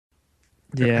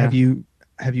Yeah. Have you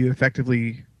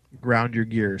effectively ground your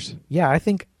gears? Yeah, I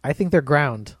think they're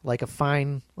ground like a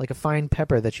fine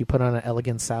pepper that you put on an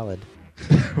elegant salad.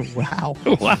 Wow.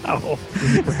 Wow.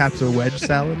 Is it perhaps a wedge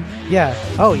salad? Yeah.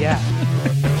 Oh yeah.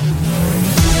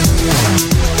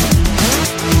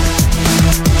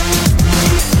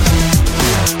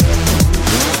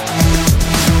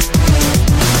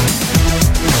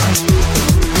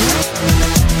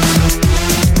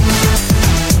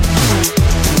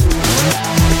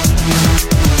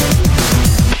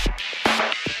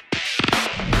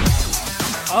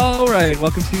 All right,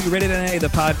 welcome to Rated NA, the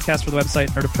podcast for the website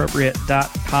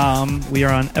nerdappropriate.com. We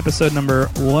are on episode number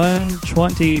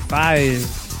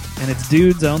 125, and it's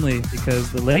dudes only because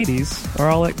the ladies are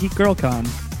all at Geek Girl Con.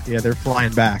 Yeah, they're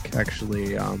flying back,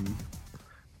 actually. Our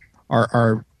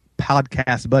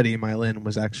podcast buddy, Mylin,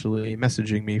 was actually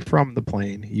messaging me from the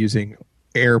plane using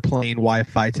airplane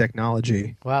Wi-Fi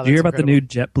technology. Wow. Did you hear about incredible. the new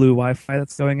JetBlue Wi-Fi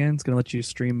that's going in? It's going to let you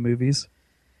stream movies.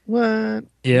 What?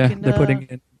 Yeah, can, they're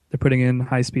putting in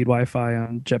high-speed Wi-Fi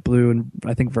on JetBlue and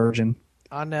I think Virgin.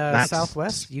 On That's-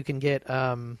 Southwest, you can get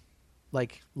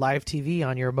like live TV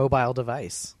on your mobile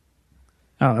device.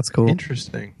 Oh, that's cool.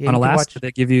 Interesting. Yeah, On you can Alaska, watch-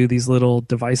 they give you these little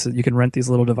devices. You can rent these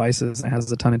little devices, and it has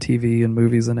a ton of TV and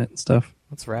movies in it and stuff.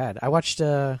 That's rad. I watched.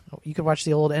 You could watch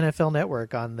the old NFL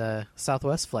Network on the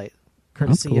Southwest flight,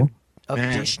 courtesy cool. of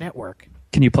Man. Dish Network.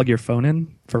 Can you plug your phone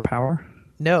in for power?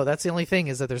 No, that's the only thing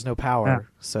is that there's no power. Yeah.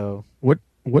 So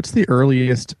What's the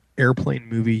earliest airplane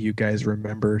movie you guys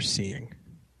remember seeing?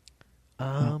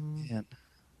 Man.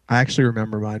 I actually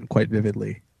remember mine quite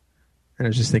vividly, and I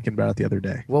was just thinking about it the other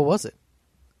day. what was it?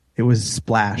 It was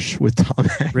Splash with Tom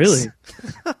Hanks. Really?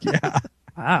 Yeah.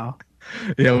 Wow.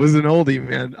 Yeah, it was an oldie,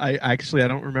 man. I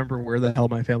don't remember where the hell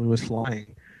my family was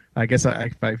flying. I guess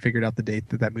if I figured out the date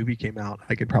that movie came out,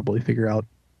 I could probably figure out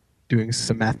doing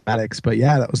some mathematics. But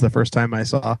yeah, that was the first time I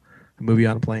saw a movie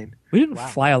on a plane. We didn't Wow.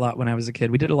 fly a lot when I was a kid.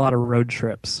 We did a lot of road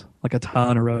trips, like a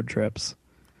ton of road trips.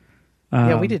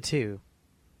 Yeah, we did too.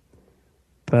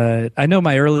 But I know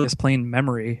my earliest plane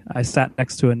memory, I sat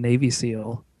next to a Navy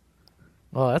SEAL.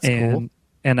 Oh, that's cool.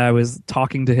 And I was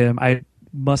talking to him. I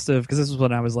must have, because this was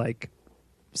when I was like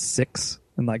 6,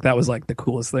 and like that was like the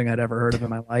coolest thing I'd ever heard of in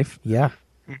my life. Yeah.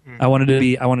 I wanted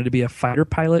to be a fighter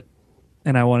pilot,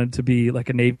 and I wanted to be like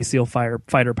a Navy SEAL fighter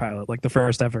pilot, like the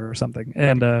first ever or something.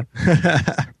 And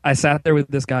I sat there with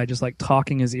this guy just like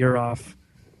talking his ear off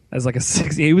as like a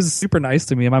 6. He was super nice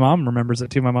to me, and my mom remembers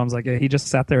it too. My mom's like, yeah, he just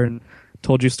sat there and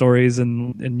told you stories,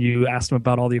 and you asked him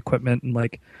about all the equipment, and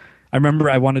like I remember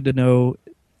I wanted to know,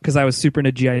 because I was super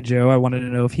into G.I. Joe, I wanted to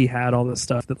know if he had all the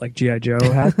stuff that like G.I. Joe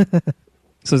had.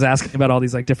 So I was asking about all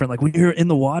these like different, like when you're in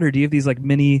the water, do you have these like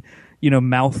mini,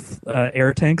 mouth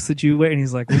air tanks that you wear? And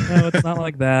he's like, well, no, it's not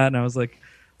like that. And I was like,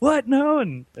 what? No.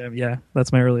 And yeah,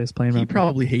 that's my earliest plane He memory.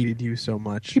 probably hated you so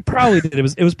much. He probably did.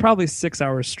 It was probably 6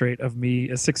 hours straight of me,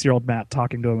 a 6-year-old Matt,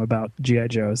 talking to him about G.I.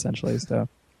 Joe, essentially. So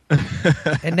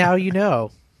And now you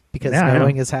know, because Yeah, I know.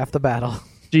 knowing is half the battle.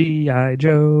 G.I.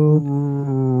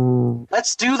 Joe.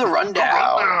 Let's do the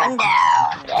rundown.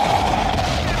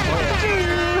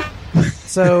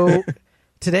 So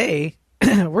today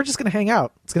we're just going to hang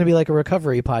out. It's going to be like a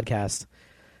recovery podcast.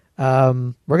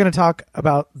 We're going to talk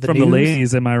about the From news. the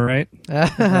ladies, am I right?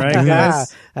 Right,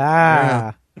 guys?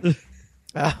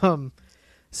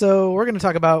 So we're going to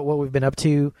talk about what we've been up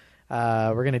to.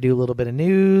 We're going to do a little bit of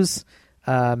news.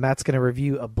 Matt's going to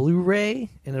review a Blu-ray,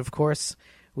 and of course,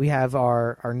 we have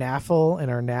our NAFL and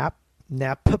our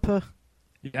NAPL.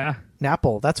 Yeah.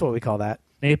 NAPL, that's what we call that.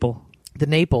 Naple. The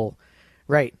Naple,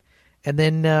 right. And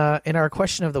then in our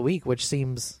question of the week, which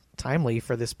seems timely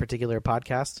for this particular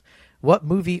podcast, what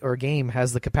movie or game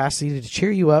has the capacity to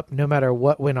cheer you up no matter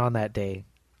what went on that day?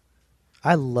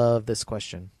 I love this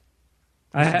question.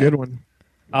 That's a good one.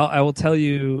 I will tell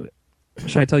you.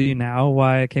 Should I tell you now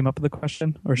why I came up with the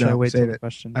question, or should No, I wait save till the it.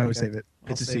 question? I would Okay. save it.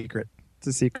 I'll It's a save it. secret. It's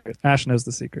a secret. Ash knows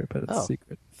the secret, but it's Oh. a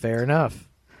secret. Fair enough.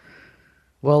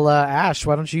 Well, Ash,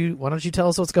 why don't you tell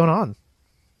us what's going on?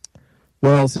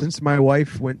 Well, since my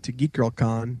wife went to Geek Girl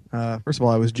Con, first of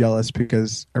all, I was jealous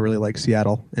because I really like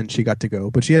Seattle, and she got to go.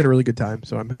 But she had a really good time,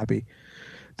 so I'm happy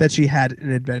that she had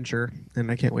an adventure, and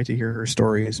I can't wait to hear her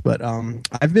stories. But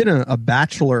I've been a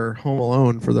bachelor home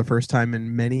alone for the first time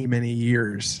in many, many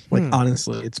years. Like,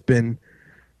 honestly, it's been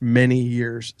many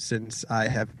years since I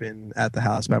have been at the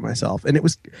house by myself. And it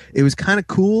was kind of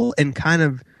cool and kind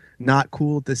of not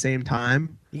cool at the same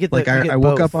time. You get Like, I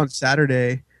woke up on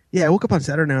Saturday. Yeah, I woke up on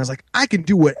Saturday and I was like, I can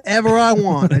do whatever I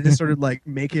want. I just started like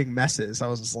making messes. I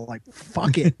was just like,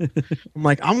 fuck it. I'm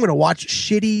like, I'm going to watch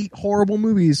shitty, horrible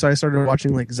movies. So I started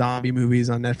watching like zombie movies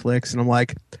on Netflix. And I'm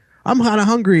like, I'm kind of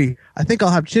hungry. I think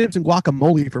I'll have chips and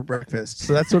guacamole for breakfast.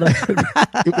 So that's what I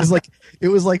had. It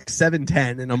was like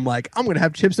 7:10, and I'm like, I'm gonna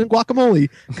have chips and guacamole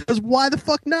because why the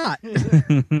fuck not?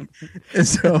 And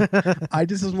so I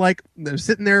just was like, I was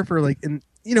sitting there for like, and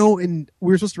we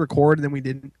were supposed to record, and then we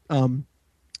didn't. And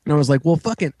I was like, well,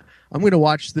 fuck it, I'm gonna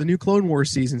watch the new Clone Wars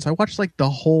season. So I watched like the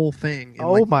whole thing.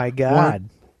 Oh like, my god!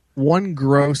 One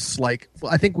gross like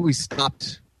I think we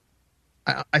stopped.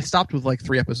 I stopped with like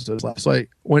 3 episodes left, so I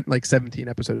went like 17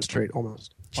 episodes straight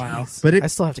almost. Wow! But I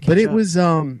still have to. Catch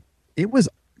up. It was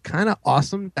kind of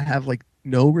awesome to have like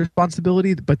no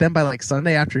responsibility. But then by like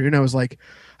Sunday afternoon, I was like,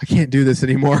 I can't do this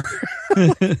anymore.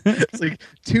 It's like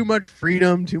too much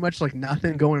freedom, too much like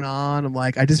nothing going on. I'm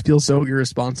like, I just feel so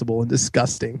irresponsible and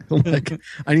disgusting. Like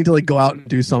I need to like go out and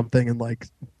do something and like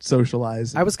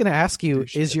socialize. I was going to ask you,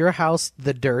 is your house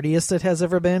the dirtiest it has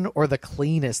ever been or the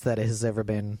cleanest that it has ever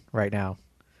been right now?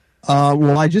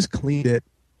 Well, I just cleaned it.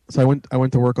 So I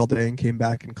went to work all day and came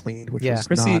back and cleaned, which was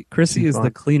Chrissy is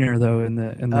the cleaner though in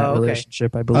that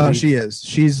relationship, I believe. Oh, she is.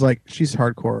 She's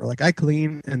hardcore. Like I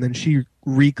clean and then she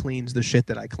re-cleans the shit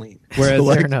that I clean. Whereas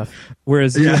fair enough.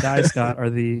 Whereas you and I, Scott, are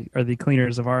the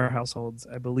cleaners of our households.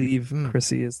 I believe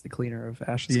Chrissy is the cleaner of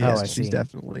Ash's house. Yes, she's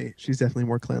definitely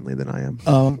more cleanly than I am.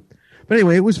 But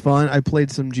anyway, it was fun. I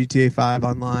played some GTA 5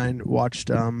 online, watched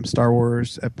Star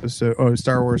Wars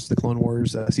The Clone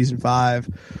Wars Season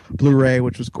 5 Blu-ray,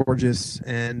 which was gorgeous,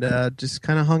 and just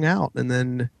kind of hung out. And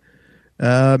then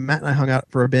Matt and I hung out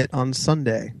for a bit on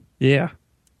Sunday. Yeah.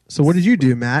 So what did you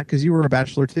do, Matt? Because you were a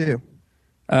bachelor too.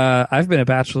 I've been a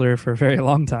bachelor for a very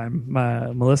long time.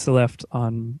 Melissa left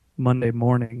on Monday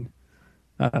morning.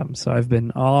 So I've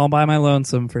been all by my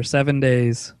lonesome for 7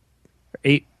 days, or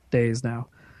 8 days now.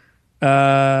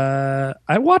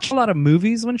 I watch a lot of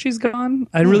movies when she's gone.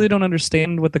 I really don't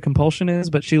understand what the compulsion is,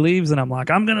 but she leaves and I'm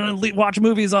like, I'm going to watch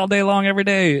movies all day long every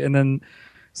day. And then,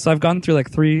 so I've gone through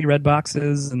like 3 red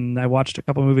boxes and I watched a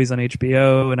couple movies on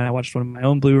HBO and I watched one of my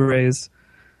own Blu-rays.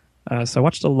 So I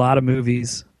watched a lot of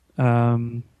movies.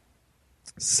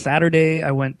 Saturday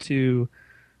I went to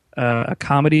a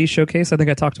comedy showcase. I think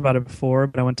I talked about it before,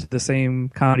 but I went to the same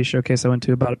comedy showcase I went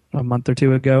to about a month or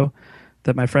 2 ago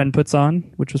that my friend puts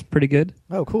on, which was pretty good.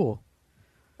 Oh, cool.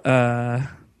 No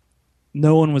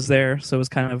one was there, so it was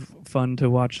kind of fun to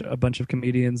watch a bunch of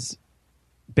comedians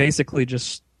basically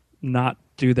just not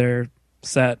do their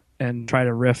set and try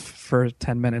to riff for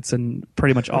 10 minutes, and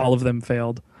pretty much all of them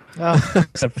failed.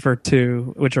 Except for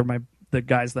 2, which are the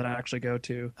guys that I actually go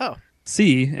to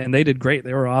see, and they did great.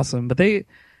 They were awesome. But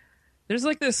there's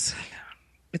like this...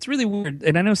 It's really weird,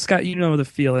 and I know, Scott, you know the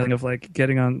feeling of like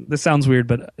getting on. This sounds weird,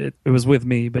 but it was with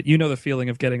me. But you know the feeling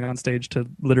of getting on stage to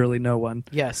literally no one.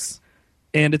 Yes,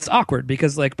 and it's awkward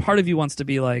because like part of you wants to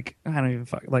be like, I don't even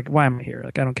like, why am I here?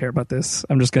 Like I don't care about this.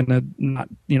 I'm just gonna not,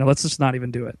 let's just not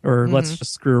even do it, or let's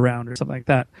just screw around or something like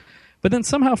that. But then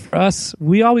somehow for us,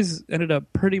 we always ended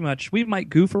up pretty much. We might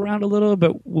goof around a little,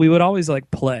 but we would always like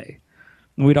play.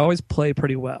 We'd always play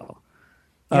pretty well.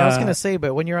 Yeah, I was gonna say,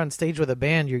 but when you're on stage with a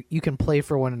band, you can play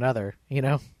for one another,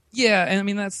 Yeah, and I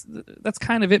mean that's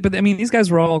kind of it. But I mean, these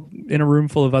guys were all in a room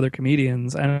full of other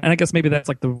comedians, and I guess maybe that's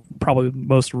like the probably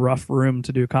most rough room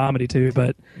to do comedy to.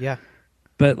 But yeah,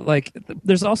 but like,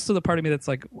 there's also the part of me that's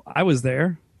like, I was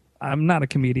there. I'm not a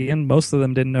comedian. Most of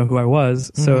them didn't know who I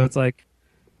was, so it's like,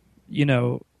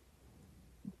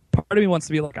 part of me wants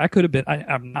to be like, I could have been,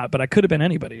 I'm not, but I could have been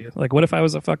anybody. Like, what if I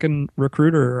was a fucking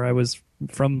recruiter or I was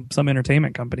from some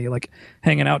entertainment company, like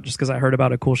hanging out just because I heard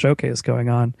about a cool showcase going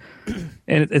on?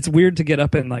 And it's weird to get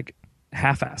up and like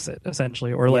half-ass it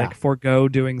essentially, or like forego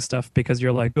doing stuff because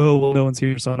you're like, oh, well, no one's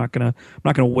here, so I'm not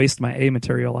gonna waste my A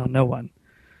material on no one.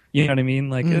 You know what I mean?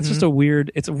 Like, it's just a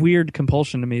weird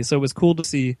compulsion to me. So it was cool to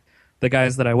see the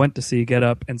guys that I went to see get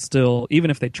up and still, even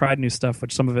if they tried new stuff,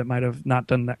 which some of it might have not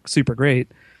done that super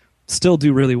great, still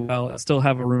do really well, still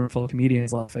have a room full of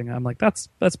comedians laughing. I'm like, that's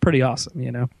pretty awesome,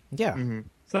 Yeah.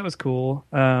 So that was cool.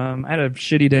 I had a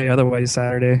shitty day otherwise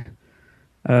Saturday,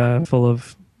 full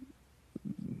of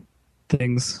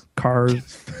things, car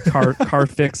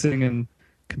fixing and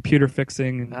computer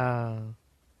fixing and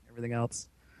everything else.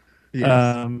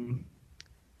 Yes.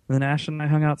 Then Ash and I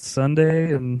hung out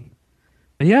Sunday, and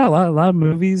a lot of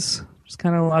movies, just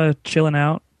kind of a lot of chilling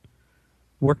out.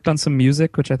 Worked on some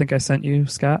music, which I think I sent you,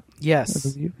 Scott.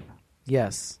 Yes.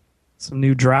 Yes. Some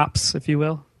new drops, if you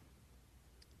will.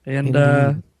 And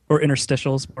or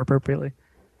interstitials, more appropriately.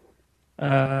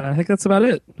 I think that's about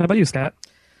it. How about you, Scott?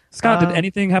 Scott, did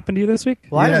anything happen to you this week?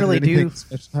 Well, I didn't really do.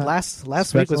 Last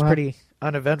week was pretty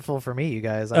uneventful for me, you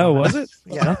guys. Was it?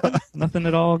 Yeah. Nothing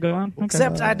at all going on? Okay.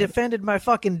 Except I defended my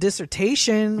fucking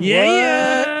dissertation.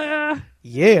 Yeah.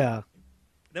 Yeah.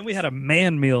 Then we had a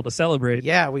man meal to celebrate.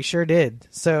 Yeah, we sure did.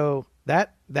 So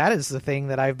that is the thing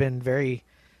that I've been very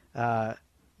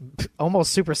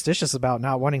almost superstitious about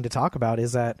not wanting to talk about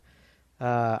is that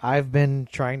I've been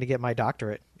trying to get my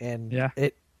doctorate, and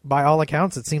it by all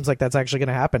accounts it seems like that's actually going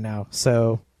to happen now.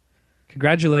 So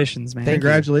congratulations, man.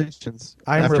 Congratulations.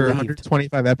 I'm After relieved.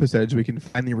 125 episodes, we can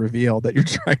finally reveal that you're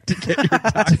trying to get your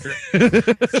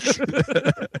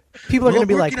doctorate. People are going to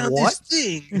be like, Working on "What?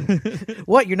 this thing."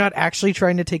 What? You're not actually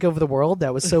trying to take over the world?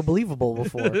 That was so believable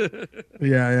before."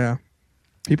 Yeah.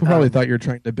 People probably thought you were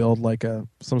trying to build like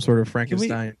some sort of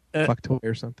Frankenstein fuck toy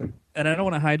or something. And I don't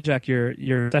want to hijack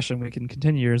your session. We can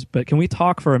continue yours, but can we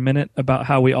talk for a minute about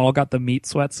how we all got the meat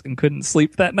sweats and couldn't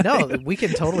sleep that night? No, we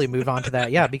can totally move on to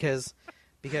that. Yeah, because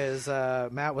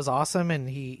Matt was awesome and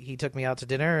he took me out to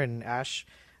dinner, and Ash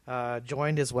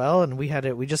joined as well, and we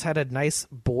just had a nice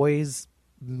boys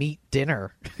meat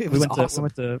dinner. It was awesome. We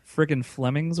went to friggin'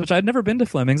 Fleming's, which I'd never been to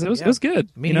Fleming's. It was good.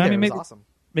 Me neither. It was awesome.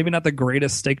 Maybe not the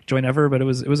greatest steak joint ever, but it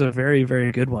was a very,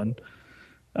 very good one.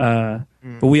 But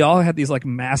we all had these like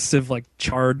massive like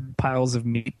charred piles of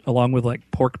meat along with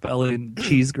like pork belly and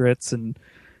cheese grits and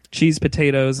cheese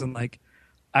potatoes, and like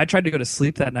I tried to go to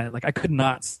sleep that night. Like I could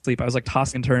not sleep. I was like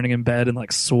tossing and turning in bed and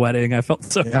like sweating. I felt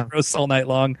so gross all night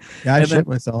long. Yeah, I shit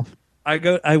myself.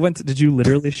 I went to, did you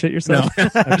literally shit yourself? No,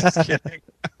 I'm just kidding.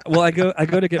 Well, I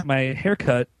go to get my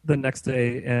haircut the next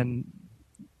day, and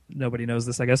nobody knows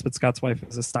this, I guess, but Scott's wife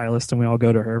is a stylist and we all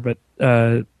go to her. But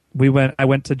I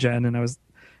went to Jen and I was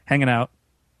hanging out,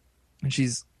 and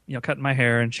she's, cutting my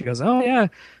hair, and she goes, "Oh yeah,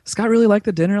 Scott really liked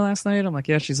the dinner last night." I'm like,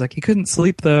 "Yeah." She's like, "He couldn't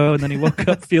sleep though." And then he woke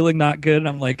up feeling not good. And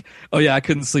I'm like, "Oh yeah, I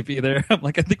couldn't sleep either." I'm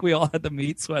like, "I think we all had the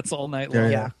meat sweats all night long."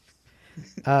 Yeah.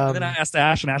 And then I asked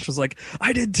Ash, and Ash was like,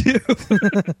 "I did too."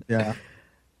 Yeah. I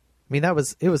mean,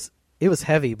 it was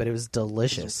heavy, but it was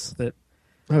delicious.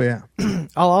 Oh yeah.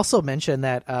 I'll also mention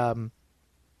that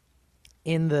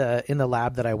in the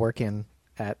lab that I work in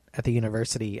at the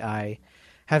university, I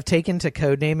have taken to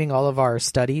codenaming all of our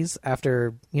studies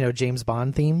after James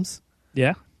Bond themes.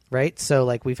 Yeah. Right. So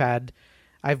like I've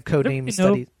codenamed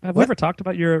studies. Have we ever talked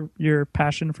about your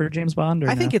passion for James Bond? Or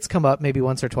I think it's come up maybe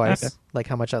once or twice, okay. like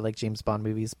how much I like James Bond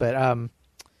movies. But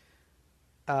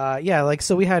yeah, like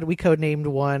so we codenamed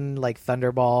one like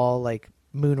Thunderball, like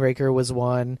Moonraker was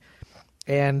one.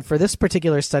 And for this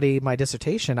particular study, my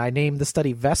dissertation, I named the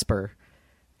study Vesper.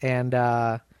 And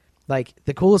like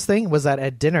the coolest thing was that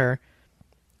at dinner,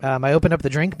 I opened up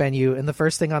the drink menu, and the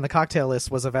first thing on the cocktail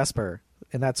list was a Vesper,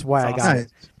 and that's why I got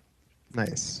it.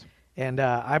 Nice. And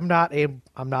I'm not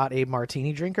a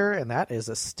martini drinker, and that is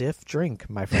a stiff drink,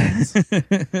 my friends.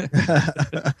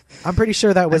 I'm pretty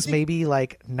sure that was maybe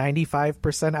like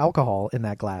 95% alcohol in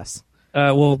that glass.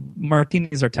 Well,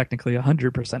 martinis are technically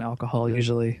 100% alcohol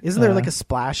usually. Isn't there like a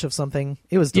splash of something?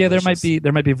 It was delicious. Yeah,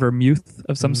 there might be vermouth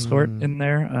of some sort in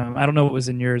there. I don't know what was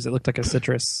in yours. It looked like a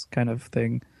citrus kind of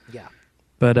thing. Yeah,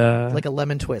 but like a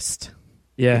lemon twist.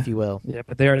 Yeah, if you will. Yeah,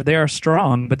 but they are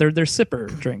strong, but they're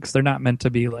sipper drinks. They're not meant to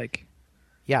be like.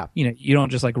 Yeah, you don't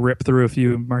just like rip through a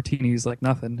few martinis like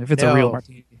nothing. If it's a real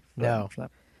martini, no.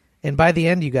 And by the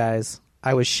end, you guys,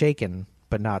 I was shaken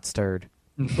but not stirred.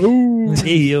 Ooh.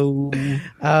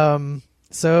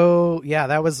 So yeah,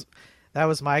 that was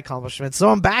my accomplishment. So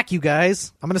I'm back, you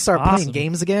guys. I'm gonna start playing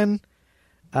games again.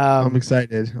 I'm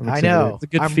excited. I know. It's a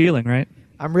good feeling, right?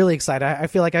 I'm really excited. I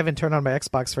feel like I haven't turned on my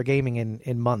Xbox for gaming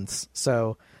in months.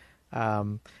 So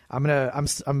I'm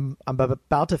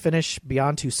about to finish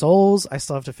Beyond Two Souls. I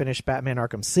still have to finish Batman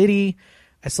Arkham City.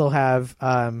 I still have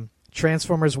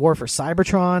Transformers War for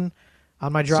Cybertron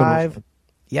on my drive.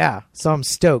 Yeah, so I'm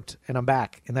stoked, and I'm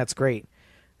back, and that's great.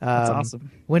 That's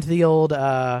awesome. Went to the old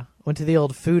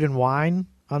Food and Wine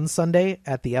on Sunday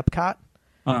at the Epcot,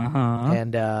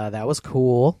 and that was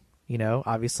cool.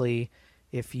 Obviously,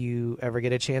 if you ever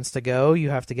get a chance to go, you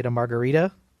have to get a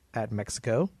margarita at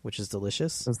Mexico, which is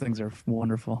delicious. Those things are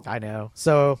wonderful. I know.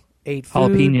 So ate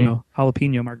food.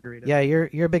 Jalapeno margarita. Yeah,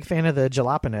 you're a big fan of the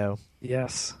jalapeno.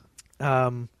 Yes.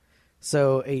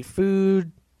 So ate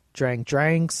food, drank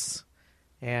drinks.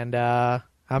 And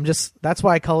that's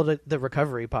why I call it the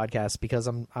recovery podcast, because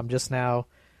I'm just now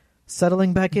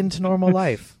settling back into normal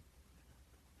life,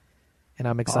 and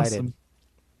I'm excited. Awesome.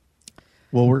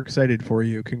 Well, we're excited for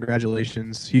you.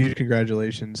 Congratulations, huge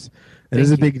congratulations! It is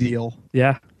a big deal.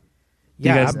 Yeah. Do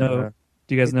Yeah.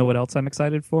 you guys know what else I'm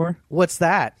excited for? What's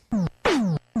that?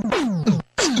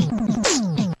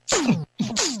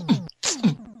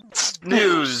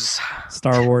 News.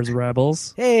 Star Wars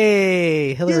Rebels.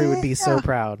 Hey, Hillary would be so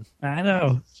proud. I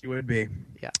know. She would be.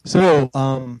 Yeah. So,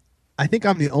 I think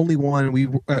I'm the only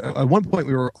one. At one point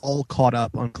we were all caught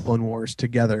up on Clone Wars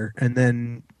together, and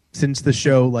then since the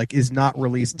show like is not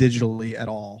released digitally at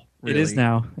all. Really. It is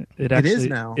now. It is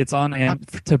now. It's on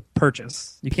to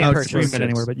purchase. You can't stream it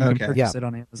anywhere, but you can purchase it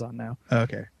on Amazon now.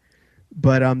 Okay.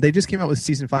 But they just came out with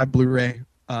season 5 Blu-ray,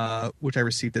 which I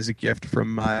received as a gift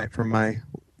from my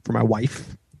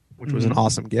wife, which was an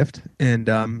awesome gift, and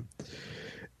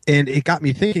it got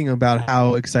me thinking about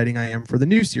how exciting I am for the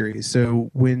new series. So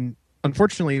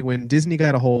unfortunately, when Disney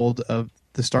got a hold of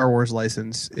the Star Wars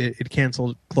license, it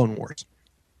canceled Clone Wars.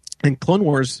 And Clone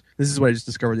Wars, this is what I just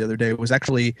discovered the other day, was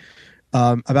actually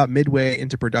about midway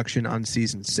into production on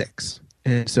season 6.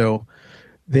 And so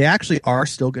they actually are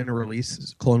still going to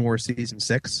release Clone Wars season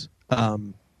 6,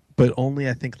 but only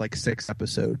I think like 6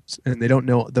 episodes. And they don't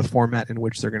know the format in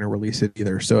which they're going to release it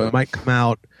either. So it might come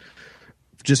out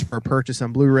just for purchase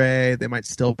on Blu-ray. They might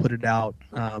still put it out,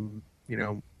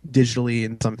 digitally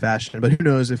in some fashion. But who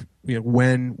knows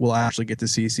when we'll actually get to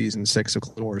see season 6 of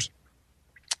Clone Wars.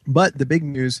 But the big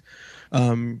news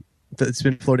that's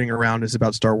been floating around is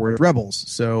about Star Wars Rebels.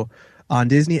 So on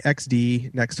Disney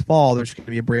XD next fall, there's going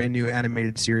to be a brand new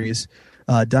animated series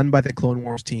done by the Clone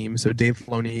Wars team. So Dave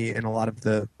Filoni and a lot of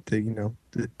the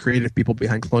creative people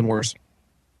behind Clone Wars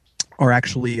are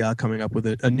actually coming up with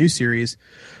a new series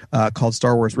called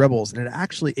Star Wars Rebels, and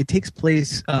it takes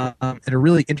place at a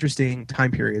really interesting time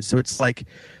period. So it's like,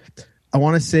 I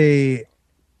want to say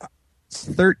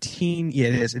 13. Yeah,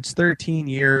 it is. It's 13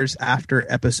 years after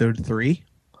Episode 3,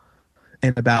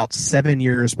 and about 7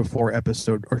 years before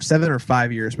 7 or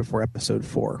 5 years before Episode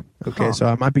 4. Okay, so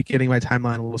I might be getting my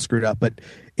timeline a little screwed up, but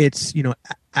it's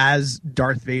as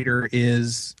Darth Vader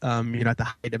is at the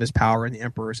height of his power, and the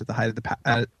Emperor is at the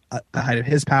height of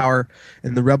his power,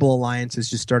 and the Rebel Alliance is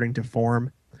just starting to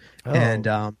form, and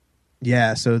so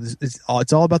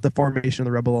it's all about the formation of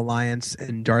the Rebel Alliance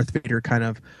and Darth Vader kind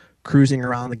of cruising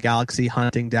around the galaxy,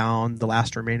 hunting down the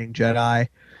last remaining Jedi,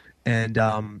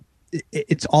 and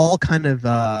it's all kind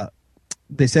of.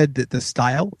 They said that the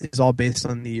style is all based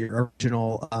on the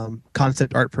original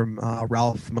concept art from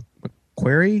Ralph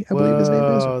McQuarrie, I believe his name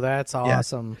is. Oh, that's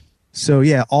awesome! Yeah. So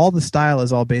all the style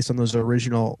is all based on those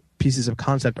original pieces of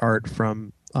concept art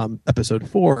from Episode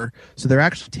 4. So they're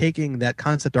actually taking that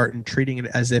concept art and treating it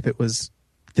as if it was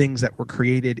things that were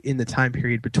created in the time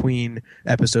period between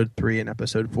Episode 3 and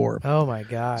Episode 4. Oh my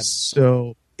god!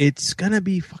 So it's gonna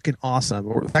be fucking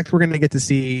awesome. In fact, we're gonna get to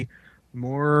see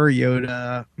more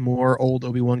Yoda, more old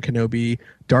Obi-Wan Kenobi,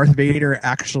 Darth Vader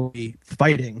actually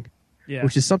fighting,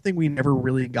 which is something we never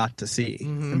really got to see.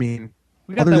 Mm-hmm. I mean,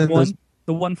 we got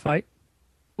the one fight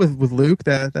with Luke,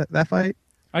 that fight.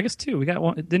 I guess 2. We got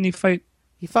one. Didn't he fight?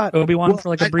 He fought Obi-Wan for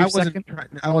like a brief second.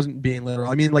 I wasn't being literal.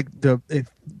 I mean, like the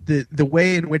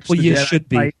way in which the Jedi should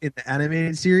be fight in the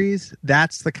animated series.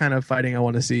 That's the kind of fighting I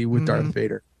want to see with Darth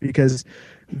Vader, because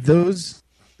those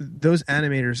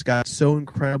animators got so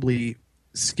incredibly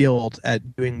skilled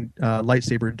at doing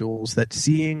lightsaber duels that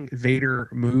seeing Vader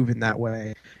move in that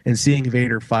way and seeing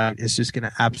Vader fight is just going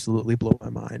to absolutely blow my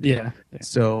mind. Yeah.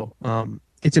 So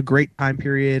it's a great time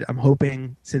period. I'm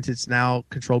hoping, since it's now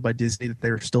controlled by Disney, that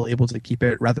they're still able to keep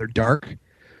it rather dark,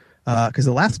 because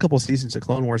the last couple of seasons of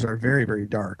Clone Wars are very, very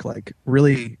dark. Like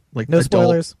really, like no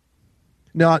spoilers.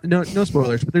 No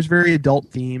spoilers. But there's very adult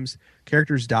themes.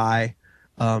 Characters die.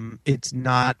 It's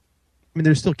not. I mean,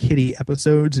 there's still kiddie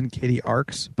episodes and kiddie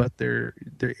arcs, but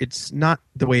it's not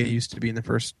the way it used to be in the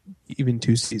first even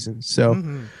 2 seasons. So,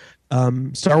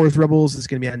 Star Wars Rebels is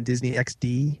going to be on Disney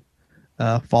XD,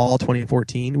 fall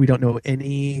 2014. We don't know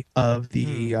any of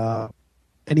the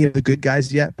good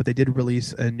guys yet, but they did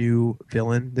release a new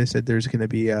villain. They said there's going to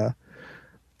be a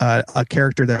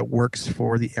character that works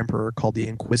for the Emperor called the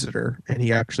Inquisitor, and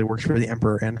he actually works for the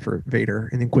Emperor and for Vader.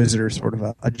 And the Inquisitor is sort of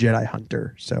a Jedi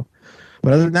hunter. So.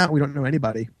 But other than that, we don't know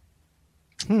anybody.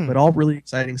 But all really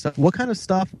exciting stuff. What kind of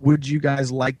stuff would you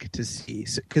guys like to see?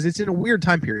 Because it's in a weird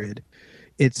time period.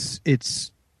 It's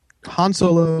Han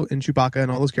Solo and Chewbacca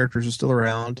and all those characters are still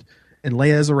around, and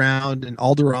Leia's around, and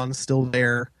Alderaan's still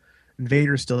there, and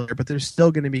Vader's still there. But there's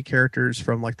still going to be characters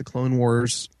from like the Clone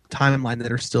Wars timeline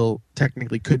that are still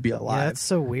technically could be alive. Yeah, that's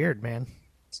so weird, man.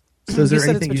 So is there you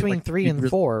said anything it's between 3 and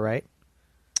 4, right?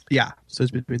 Yeah, so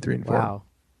it's between 3 and 4. Wow.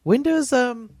 When does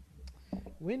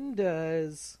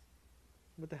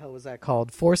what the hell was that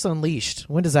called? Force Unleashed.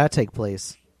 When does that take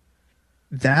place?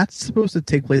 That's supposed to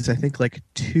take place, I think, like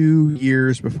 2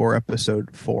 years before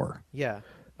Episode 4. Yeah.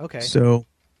 Okay. So,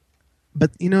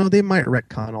 but they might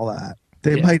retcon all that.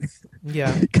 They might,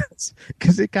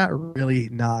 because it got really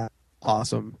not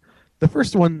awesome. The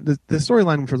first one, the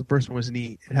storyline for the first one was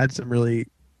neat. It had some really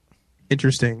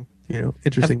interesting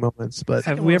moments. But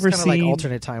have we ever seen like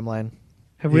alternate timeline?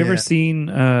 Have we ever seen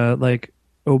like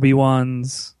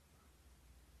Obi-Wan's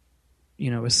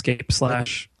escape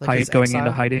slash Like his going exile?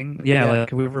 into hiding. Yeah, Yeah. like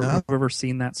have we ever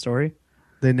seen that story?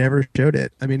 They never showed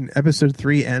it. I mean, episode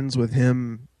 3 ends with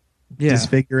him Yeah,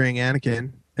 disfiguring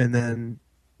Anakin, and then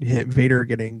Vader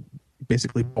getting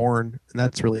basically born, and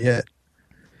that's really it.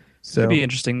 So it'd be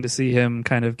interesting to see him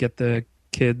kind of get the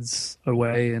kids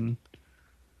away and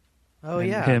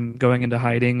him going into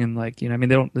hiding and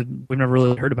we've never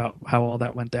really heard about how all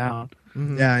that went down.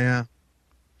 Mhm. yeah.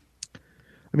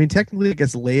 I mean, technically, I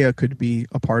guess Leia could be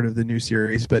a part of the new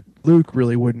series, but Luke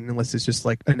really wouldn't unless it's just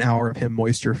like an hour of him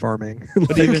moisture farming.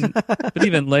 But even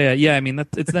Leia, yeah, I mean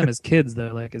it's them as kids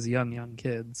though, like as young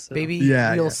kids. So. Maybe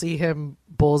Yeah, you'll yeah. see him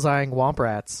bullseyeing Womp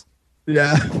Rats.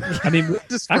 Yeah. I mean,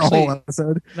 just for actually, a whole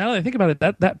episode. now that I think about it,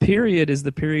 that period is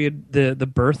the period the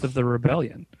birth of the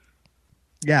rebellion.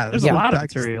 Yeah, There's a lot of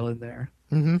material in there.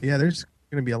 Mm-hmm. Yeah, there's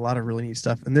going to be a lot of really neat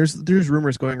stuff, and there's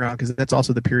rumors going around because that's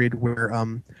also the period where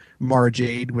Mara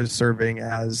Jade was serving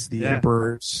as the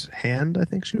Emperor's Hand. I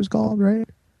think she was called, right?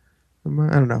 I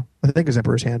don't know. I think it's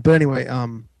Emperor's Hand, but anyway,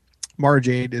 Mara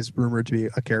Jade is rumored to be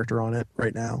a character on it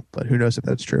right now, but who knows if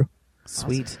that's true.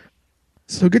 Sweet.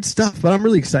 So good stuff, but I'm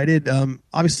really excited.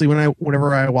 Obviously,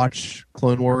 whenever I watch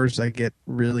Clone Wars, I get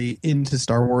really into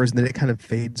Star Wars, and then it kind of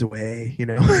fades away,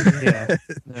 Yeah.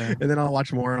 And then I'll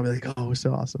watch more, and I'll be like, "Oh,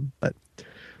 so awesome!" But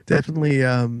definitely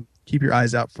keep your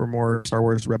eyes out for more Star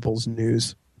Wars Rebels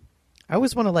news. I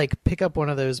always want to pick up one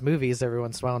of those movies every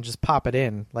once in a while and just pop it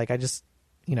in. I just,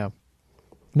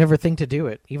 never think to do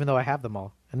it, even though I have them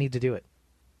all. I need to do it.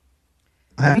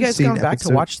 Have you guys gone back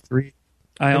to watch 3?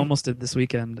 I almost did this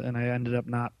weekend, and I ended up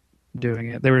not doing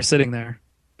it. They were sitting there.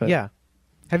 But Yeah.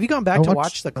 Have you gone back I to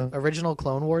watched, watch the original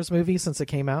Clone Wars movie since it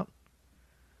came out?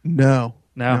 No.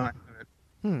 No. I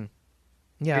haven't.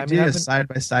 Yeah, I did a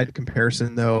side-by-side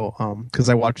comparison though, because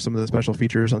I watched some of the special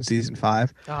features on season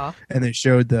 5, Uh-huh. and they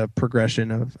showed the progression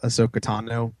of Ahsoka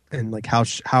Tano and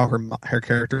how her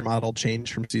character model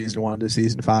changed from season 1 to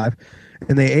season 5,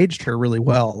 and they aged her really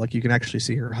well. Like you can actually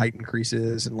see her height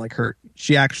increases, and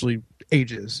she actually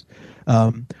ages.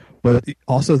 But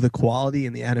also the quality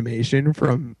and the animation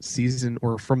from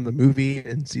the movie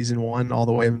in season 1 all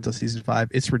the way until season 5,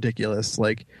 it's ridiculous.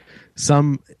 Like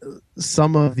some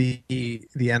of the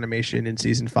animation in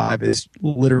season 5 is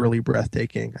literally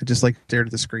breathtaking. I just stared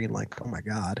at the screen like, oh my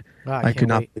god, I could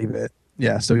not believe it.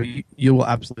 Yeah, so you will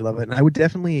absolutely love it, and I would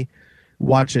definitely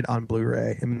watch it on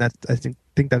Blu-ray. I mean, I think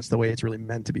that's the way it's really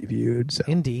meant to be viewed. So.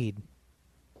 Indeed.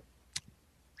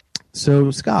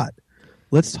 So Scott,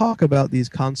 let's talk about these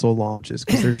console launches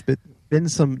because there's been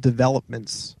some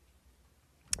developments.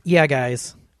 Yeah,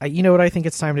 guys. You know what I think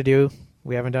it's time to do?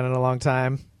 We haven't done it in a long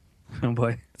time. Oh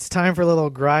boy. It's time for a little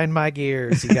grind my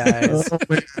gears, you guys.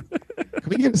 Can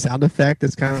we get a sound effect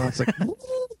that's kind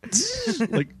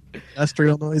of like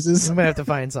industrial noises? I'm going to have to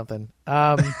find something.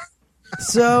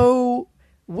 So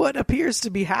what appears to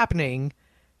be happening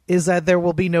is that there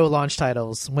will be no launch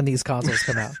titles when these consoles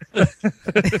come out.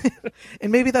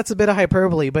 And maybe that's a bit of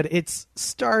hyperbole, but it's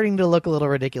starting to look a little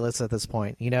ridiculous at this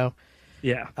point,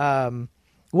 Yeah.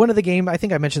 One of the game, I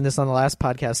think I mentioned this on the last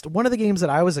podcast, one of the games that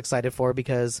I was excited for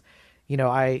because,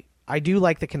 I do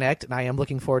like the Kinect and I am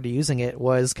looking forward to using it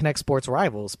was Kinect Sports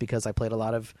Rivals because I played a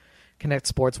lot of Kinect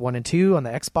Sports 1 and 2 on the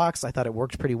Xbox. I thought it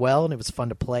worked pretty well and it was fun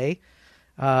to play.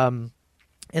 And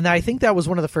I think that was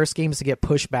one of the first games to get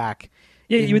pushed back.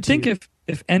 Yeah, you would think if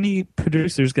any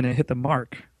producer is going to hit the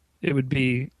mark, it would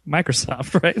be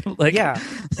Microsoft, right? Yeah,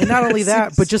 and not only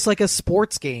that, but just like a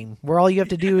sports game where all you have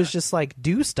to do is just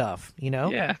do stuff,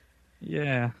 Yeah.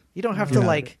 You don't have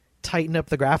to tighten up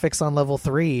the graphics on level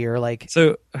 3 or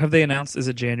So have they announced? Is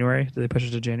it January? Do they push it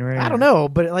to January? I don't know,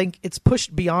 but it's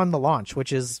pushed beyond the launch,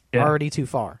 which is already too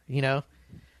far,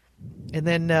 And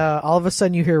then all of a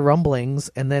sudden you hear rumblings,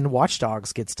 and then Watch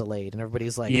Dogs gets delayed, and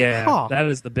everybody's like, Yeah, huh. that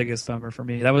is the biggest bummer for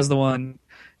me. That was the one.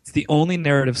 It's the only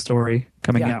narrative story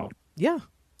coming out. Yeah.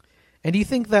 And do you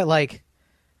think that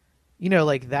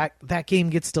that game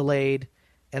gets delayed,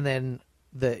 and then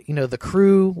the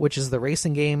Crew, which is the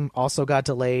racing game, also got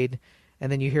delayed,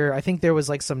 and then you hear, I think there was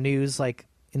some news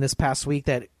in this past week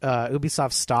that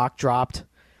Ubisoft stock dropped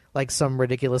some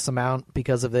ridiculous amount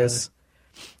because of this.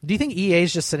 Do you think EA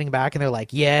is just sitting back and they're like,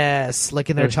 yes,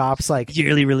 licking their chops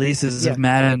Yearly releases of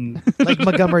Madden. like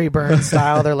Montgomery Burns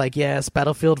style? They're like, yes,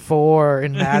 Battlefield 4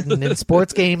 and Madden and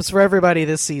sports games for everybody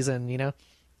this season,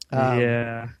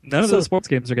 Yeah. None of those sports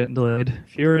games are getting delayed.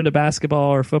 If you're into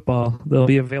basketball or football, they'll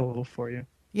be available for you.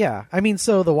 Yeah. I mean,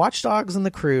 so the Watch Dogs and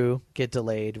the Crew get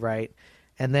delayed, right?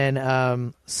 And then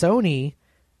Sony,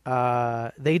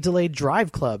 they delayed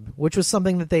Drive Club, which was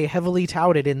something that they heavily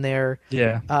touted in their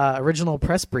original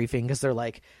press briefing because they're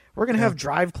like, we're going to have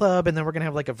Drive Club, and then we're going to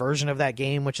have like a version of that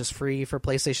game which is free for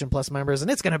PlayStation Plus members, and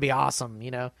it's going to be awesome,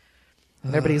 And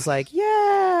everybody's like,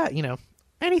 yeah,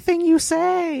 anything you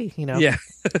say, Yeah.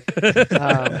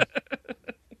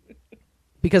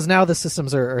 Because now the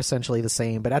systems are essentially the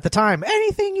same, but at the time,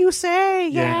 anything you say,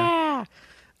 yeah.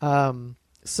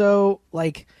 So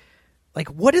like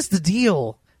what is the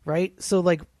deal, right? So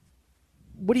like,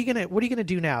 what are you gonna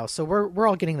do now? So we're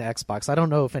all getting the Xbox. I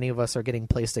don't know if any of us are getting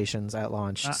PlayStations at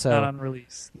launch. Not on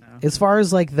release. No. As far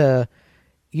as like the,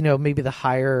 maybe the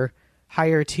higher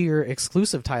tier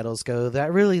exclusive titles go,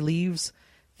 that really leaves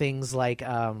things like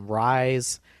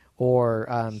Rise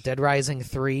or Dead Rising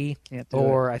 3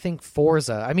 or I think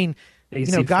Forza. I mean,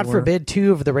 God forbid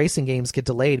 2 of the racing games get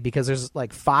delayed because there's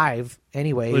like 5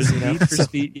 anyways. There's Need for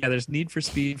Speed. Yeah, there's Need for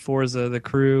Speed, Forza, The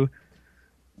Crew,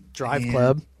 Drive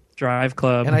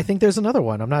Club, and I think there's another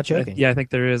one. I'm not joking. I think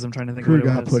there is. I'm trying to think. Crew of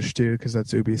what got pushed too because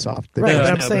that's Ubisoft. Right, but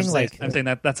I'm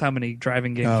saying that's how many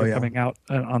driving games are coming out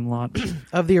on launch.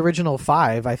 Of the original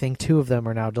 5, I think 2 of them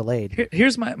are now delayed.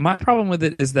 Here's my problem with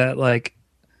it is that like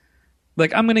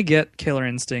I'm gonna get Killer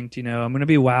Instinct. I'm gonna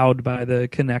be wowed by the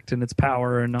Kinect and its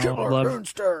power, and I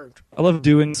love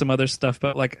doing some other stuff,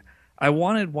 but like I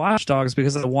wanted Watch Dogs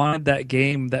because I wanted that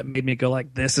game that made me go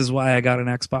like, this is why I got an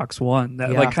Xbox One.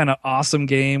 That like kind of awesome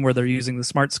game where they're using the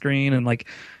smart screen and like,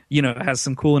 it has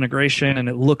some cool integration and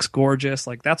it looks gorgeous.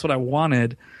 Like that's what I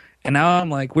wanted. And now I'm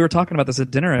like, we were talking about this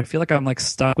at dinner. I feel like I'm like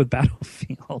stuck with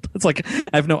Battlefield. It's like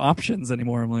I have no options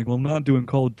anymore. I'm like, well, I'm not doing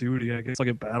Call of Duty. I guess I'll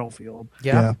get Battlefield.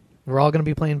 Yeah. We're all going to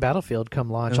be playing Battlefield come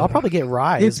launch. I'll probably get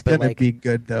Rise. It's going to be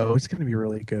good, though. It's going to be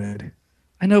really good.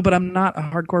 I know, but I'm not a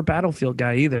hardcore Battlefield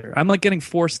guy either. I'm like getting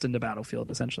forced into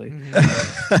Battlefield, essentially.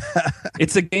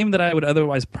 It's a game that I would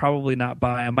otherwise probably not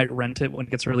buy. I might rent it when it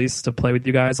gets released to play with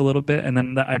you guys a little bit, and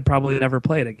then I'd probably never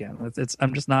play it again.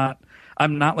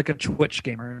 I'm not like a Twitch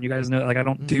gamer. You guys know, like I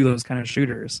don't do those kind of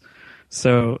shooters.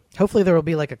 So hopefully there will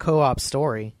be like a co-op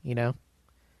story,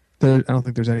 I don't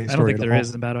think there's any story. I don't think there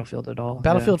is in Battlefield at all.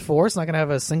 Battlefield 4 is not going to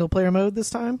have a single player mode this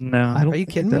time? No. Are you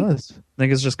kidding me? I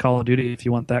think it's just Call of Duty if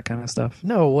you want that kind of stuff.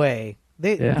 No way.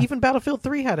 Even Battlefield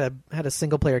 3 had a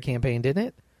single player campaign, didn't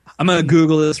it? I'm going to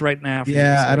Google this right now.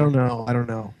 I don't know.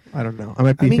 I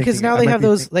might be because now they have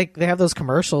those like they have those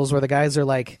commercials where the guys are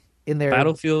like in their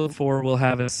Battlefield 4 will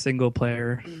have a single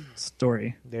player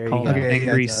story called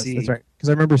Angry Sea. That's right. Because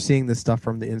I remember seeing this stuff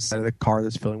from the inside of the car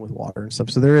that's filling with water and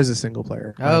stuff. So there is a single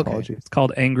player. Okay. It's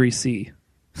called Angry Sea.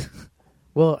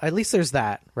 Well, at least there's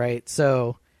that, right?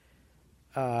 So,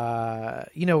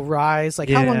 Rise. Like,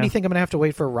 how long do you think I'm gonna have to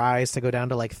wait for Rise to go down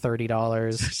to like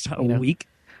 $30? A week.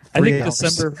 I think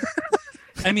December.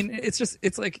 I mean,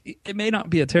 it's like it may not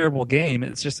be a terrible game.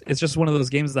 It's just one of those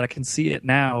games that I can see it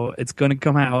now. It's going to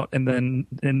come out, and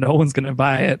no one's going to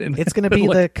buy it. And it's going to be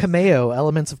the Cameo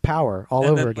Elements of Power all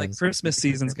over again. Like Christmas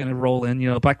season's going to roll in.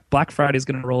 Black Friday's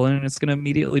going to roll in, and it's going to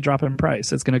immediately drop in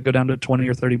price. It's going to go down to $20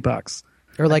 or $30.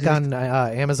 Or like on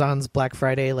Amazon's Black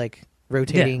Friday, like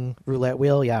rotating roulette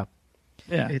wheel. Yeah.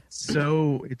 It's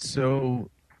so.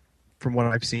 From what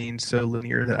I've seen, so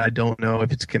linear that I don't know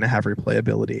if it's going to have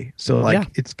replayability. So,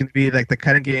 it's going to be like the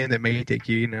kind of game that may take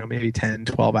you, maybe 10,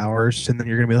 12 hours, and then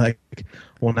you're going to be like,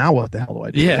 well, now what the hell do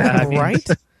I do? Yeah, right?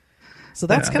 So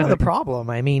that's kind of the problem.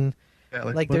 I mean, what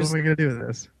am I going to do with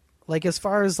this? Like, as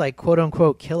far as, like,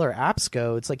 quote-unquote killer apps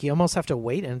go, it's like you almost have to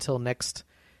wait until next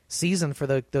season for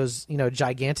those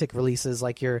gigantic releases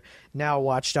like your now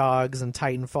Watch Dogs and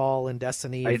Titanfall and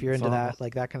Destiny, if you're into that,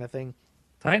 like that kind of thing.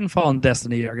 Titanfall and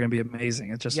Destiny are going to be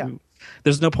amazing. It's just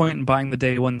there's no point in buying the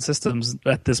day one systems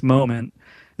at this moment.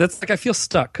 That's like I feel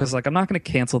stuck because like I'm not going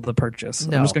to cancel the purchase.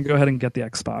 No. I'm just going to go ahead and get the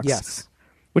Xbox. Yes,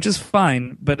 which is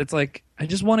fine, but it's like I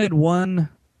just wanted one.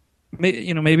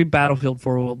 Maybe Battlefield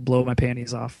 4 will blow my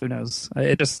panties off. Who knows?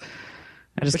 I just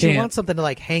can't. You want something to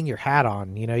like hang your hat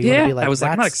on. You want to be like, I was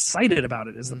like, I'm not excited about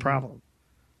it. Is the problem?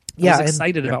 I was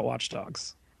excited about Watch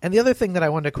Dogs. And the other thing that I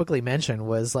wanted to quickly mention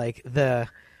was like the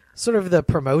sort of the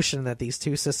promotion that these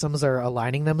two systems are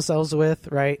aligning themselves with,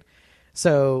 right?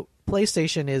 So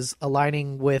PlayStation is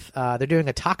aligning with, they're doing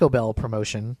a Taco Bell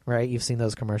promotion, right? You've seen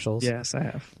those commercials. Yes, I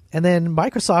have. And then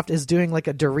Microsoft is doing like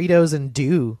a Doritos and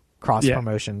Dew cross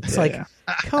promotion. It's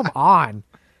come on.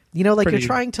 You're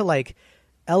trying to like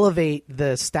elevate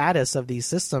the status of these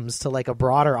systems to like a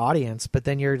broader audience, but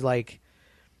then you're like,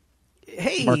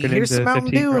 hey, here's some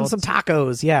Mountain Dew and some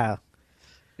tacos. Yeah.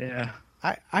 Yeah.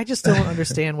 I just don't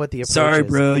understand what the approach Sorry, is.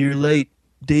 bro, you're late.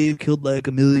 Dave killed like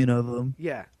 1 million of them.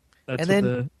 Yeah. That's what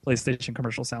the PlayStation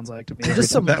commercial sounds like to me.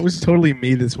 That was totally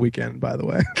me this weekend, by the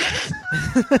way.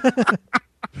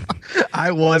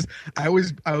 I was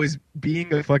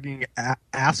being a fucking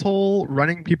asshole,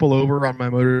 running people over on my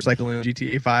motorcycle in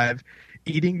GTA 5,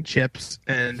 eating chips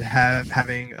and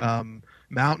having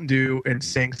Mountain Dew and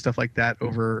saying stuff like that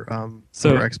over over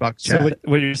Xbox chat. So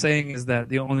what you're saying is that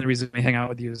the only reason we hang out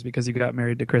with you is because you got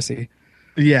married to Chrissy.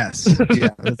 Yes, yeah,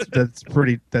 that's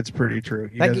pretty true.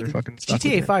 You guys are fucking stuck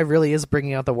with GTA me. 5 really is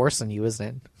bringing out the worst in you, isn't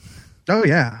it? Oh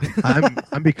yeah,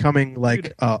 I'm becoming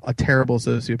like a terrible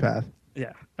sociopath.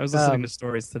 Yeah, I was listening to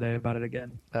stories today about it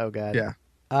again. Oh god. Yeah.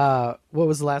 What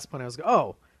was the last point I was?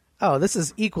 Oh, this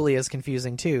is equally as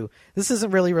confusing too. This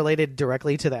isn't really related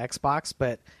directly to the Xbox,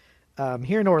 but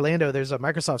here in Orlando, there's a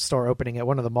Microsoft store opening at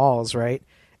one of the malls, right?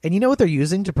 And you know what they're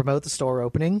using to promote the store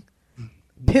opening?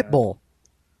 Pitbull,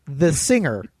 the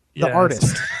singer, the Yes.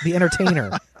 artist, the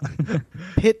entertainer.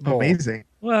 Pitbull. Amazing.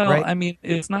 Well, Right. I mean,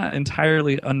 it's not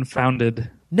entirely unfounded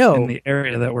No. in the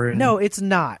area that we're in. No, it's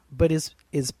not. But is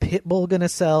Pitbull gonna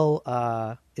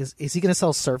sell? Is he gonna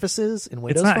sell Surfaces and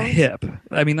Windows it's not phones? hip.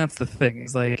 I mean, that's the thing.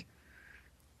 It's like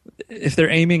if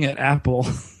they're aiming at Apple,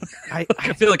 I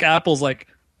I feel like Apple's like,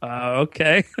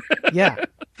 okay, yeah,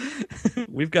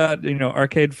 we've got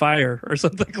Arcade Fire or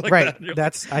something like right. that.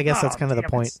 You're I guess that's kind of the damn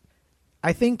it. point.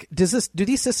 I think do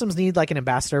these systems need like an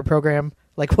ambassador program,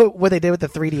 like what they did with the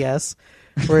 3DS,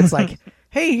 where it's like,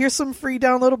 hey, here's some free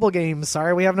downloadable games.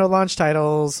 Sorry, we have no launch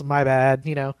titles. My bad. I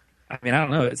mean, I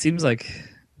don't know. It seems like,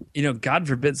 God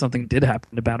forbid something did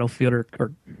happen to Battlefield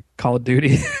or Call of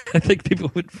Duty. I think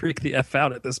people would freak the F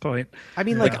out at this point. I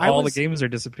mean, like all the games are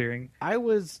disappearing. I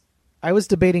was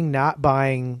debating not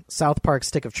buying South Park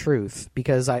Stick of Truth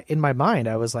because in my mind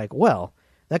I was like, well,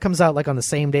 that comes out like on the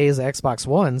same day as the Xbox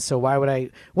One, so when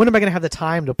am I going to have the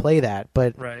time to play that?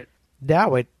 But Right.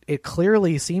 now it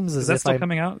clearly seams Is as that if still I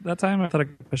coming out that time? I thought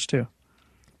it pushed too.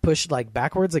 pushed like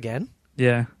backwards again.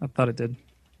 Yeah, I thought it did.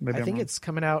 Maybe I I'm think wrong. it's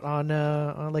coming out on the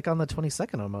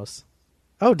 22nd almost.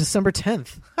 Oh, December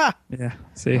 10th. Ha! Yeah,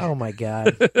 see. Oh my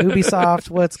god. Ubisoft,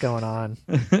 what's going on?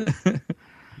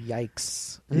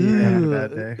 Yikes. Yeah, had a Ooh,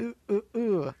 bad day.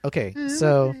 ooh. Okay,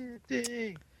 so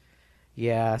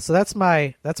yeah, so that's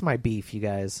my beef, you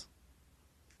guys.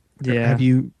 Yeah. Have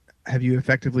you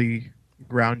effectively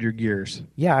ground your gears?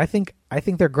 Yeah, I think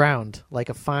they're ground like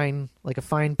a fine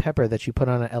pepper that you put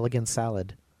on an elegant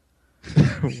salad.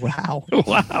 Wow.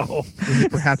 Wow. Is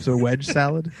it perhaps a wedge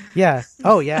salad? Yeah.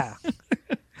 Oh yeah.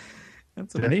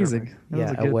 That's amazing. That was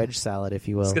Yeah, a good- wedge salad, if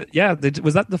you will. Yeah,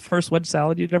 was that the first wedge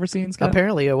salad you'd ever seen, Scott?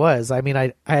 Apparently it was. I mean,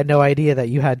 I had no idea that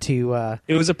you had to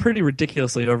It was a pretty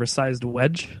ridiculously oversized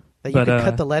wedge. that you but, could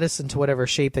cut the lettuce into whatever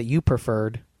shape that you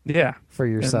preferred Yeah. for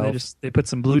And yourself. they put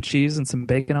some blue cheese and some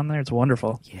bacon on there. It's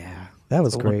wonderful. Yeah, that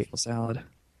was It's a great. wonderful salad.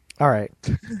 All right.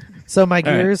 So my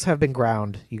All right. gears have been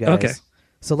ground, you guys. Okay.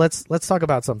 So let's talk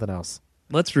about something else.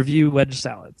 Let's review wedge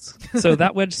salads. So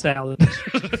that wedge salad.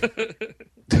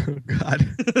 Oh, God.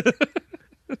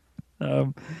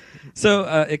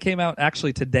 It came out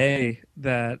actually today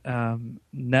that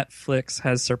Netflix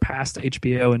has surpassed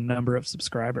HBO in number of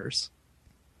subscribers.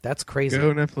 That's crazy.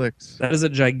 Go Netflix. That is a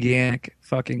gigantic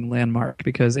fucking landmark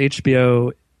because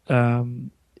HBO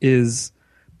is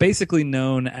basically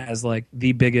known as like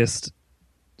the biggest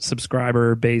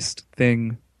subscriber based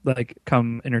thing, like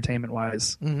come entertainment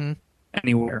wise,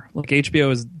 anywhere. Like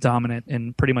HBO is dominant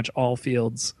in pretty much all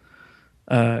fields,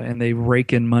 and they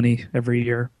rake in money every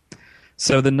year.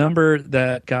 So the number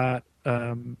that got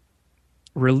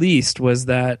released was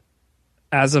that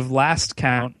as of last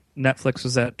count, Netflix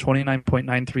was at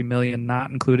 29.93 million, not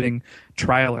including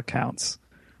trial accounts.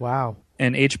 Wow.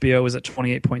 And HBO was at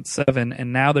 28.7.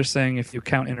 And now they're saying if you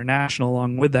count international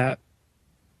along with that,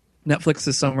 Netflix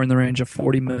is somewhere in the range of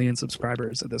 40 million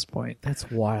subscribers at this point. That's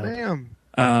wild.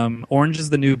 Damn. Orange is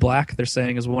the New Black, they're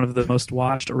saying, is one of the most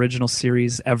watched original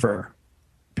series ever.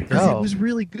 Because Oh. it was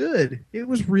really good. It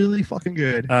was really fucking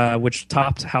good. Which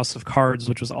topped House of Cards,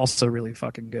 which was also really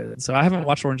fucking good. So I haven't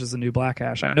watched Orange is the New Black,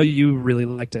 Ash. I know you really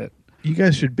liked it. You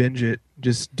guys should binge it.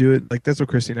 Just do it. Like that's what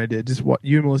Christy and I did. Just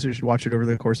you and Melissa should watch it over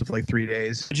the course of like 3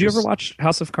 days. Did you Just- ever watch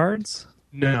House of Cards?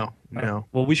 No.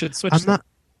 Well, we should switch.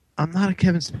 I'm not a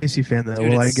Kevin Spacey fan though. Dude,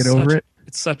 Will I it's get over it?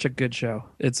 It's such a good show.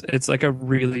 It's like a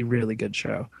really, really good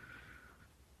show.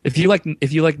 If you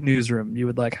like Newsroom, you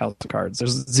would like House of Cards.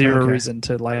 There's zero Okay. reason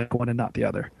to like one and not the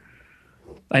other.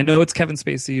 I know it's Kevin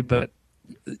Spacey, but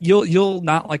you'll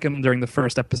not like him during the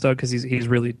first episode because he's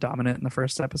really dominant in the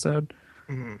first episode.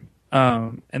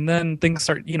 And then things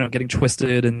start getting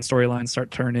twisted and storylines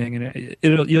start turning, and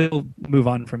you'll move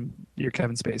on from your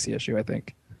Kevin Spacey issue, I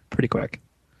think, pretty quick.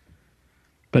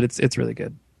 But it's really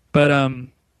good. But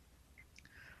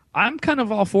I'm kind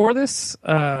of all for this.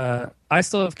 I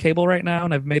still have cable right now,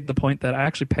 and I've made the point that I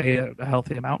actually pay a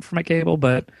healthy amount for my cable,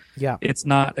 but Yeah. it's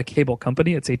not a cable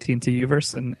company. It's AT&T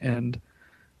Uverse, and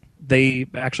they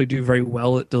actually do very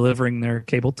well at delivering their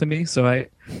cable to me. So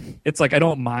it's like I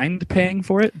don't mind paying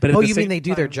for it. But at Oh, the you mean same they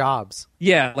do their time- jobs?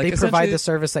 Yeah, like They provide essentially- the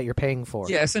service that you're paying for.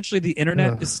 Yeah, essentially the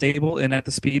internet is stable and at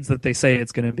the speeds that they say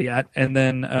it's going to be at, and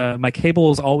then my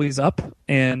cable is always up,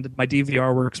 and my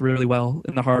DVR works really well,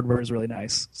 and the hardware is really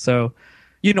nice. So,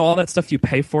 all that stuff you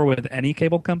pay for with any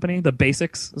cable company, the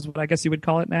basics is what I guess you would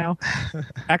call it now,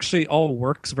 actually all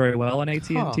works very well on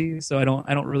AT&T. So I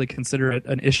don't really consider it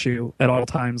an issue at all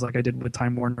times, like I did with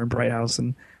Time Warner and Bright House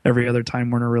and every other Time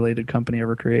Warner related company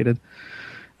ever created.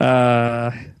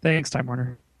 Thanks, Time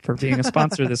Warner, for being a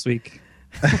sponsor this week.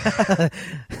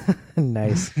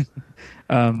 Nice.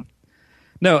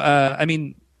 No, I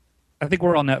mean, I think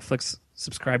we're all Netflix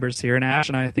subscribers here, and Ash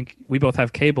and I think we both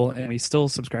have cable, and we still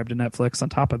subscribe to Netflix on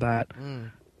top of that.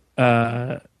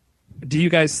 Do you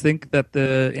guys think that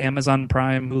the Amazon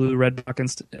Prime, Hulu,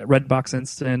 Redbox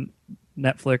Instant,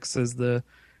 Netflix is the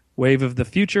wave of the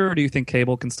future, or do you think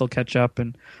cable can still catch up?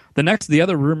 And the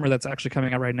other rumor that's actually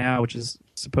coming out right now, which is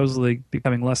supposedly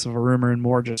becoming less of a rumor and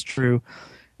more just true,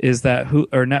 is that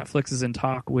Netflix is in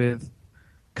talk with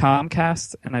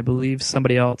Comcast and I believe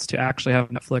somebody else to actually have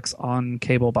Netflix on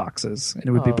cable boxes, and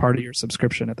it would be part of your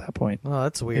subscription at that point. Oh,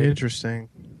 that's weird. Interesting.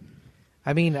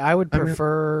 I mean, I would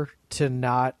prefer to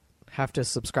not have to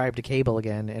subscribe to cable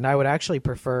again, and I would actually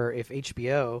prefer if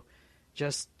HBO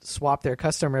just swap their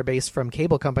customer base from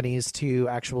cable companies to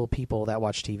actual people that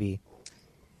watch TV.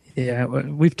 Yeah,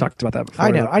 we've talked about that before.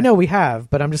 I know we have,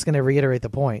 but I'm just going to reiterate the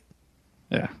point.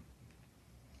 Yeah.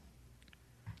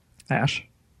 Ash?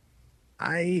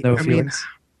 I No mean, feelings?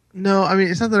 no, I mean,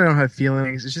 it's not that I don't have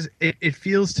feelings. It's just it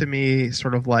feels to me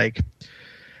sort of like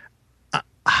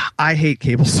I hate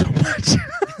cable so much.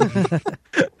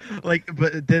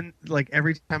 But then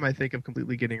every time I think of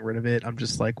completely getting rid of it, I'm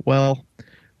just like, well,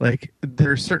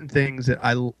 there are certain things that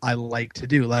I like to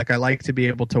do. Like I like to be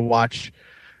able to watch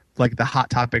the hot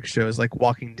topic shows like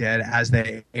Walking Dead as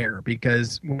they air,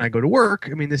 because when I go to work,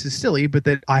 I mean, this is silly, but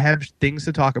that I have things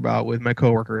to talk about with my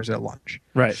coworkers at lunch.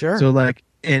 Right. Sure. So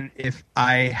and if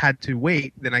I had to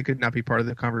wait, then I could not be part of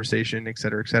the conversation, et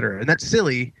cetera, et cetera. And that's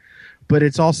silly, but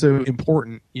it's also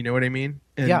important. You know what I mean?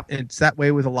 And Yeah. it's that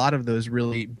way with a lot of those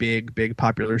really big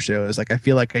popular shows. Like I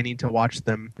feel like I need to watch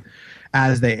them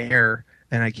as they air,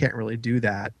 and I can't really do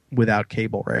that without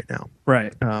cable right now.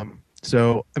 Right.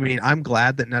 So I mean, I'm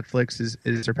glad that Netflix is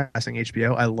surpassing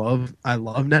HBO. I love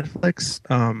Netflix.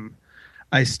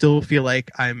 I still feel like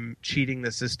I'm cheating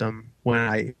the system when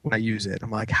I use it.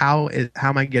 I'm like, how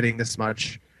am I getting this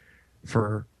much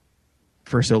for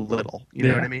so little? You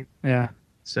know what I mean? Yeah.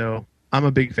 So I'm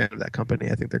a big fan of that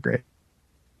company. I think they're great.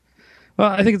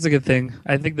 Well, I think it's a good thing.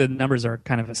 I think the numbers are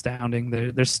kind of astounding.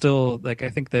 They're still I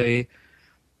think they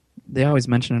always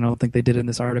mention, and I don't think they did in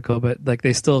this article, but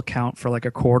they still account for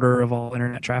a quarter of all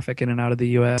internet traffic in and out of the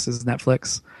U.S. is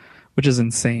Netflix, which is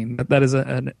insane. That is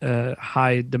a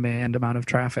high demand amount of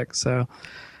traffic. So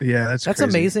yeah, that's crazy.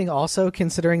 amazing. Also,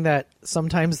 considering that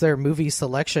sometimes their movie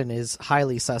selection is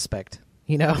highly suspect.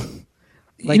 You know,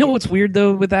 you know what's weird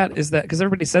though with that is that because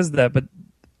everybody says that, but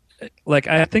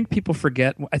I think people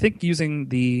forget. I think using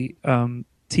the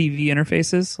TV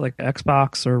interfaces like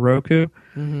Xbox or Roku,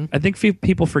 I think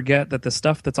people forget that the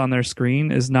stuff that's on their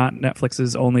screen is not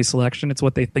Netflix's only selection. It's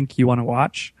what they think you want to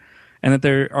watch, and that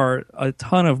there are a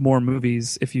ton of more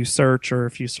movies if you search or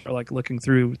if you start looking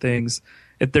through things.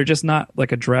 They're just not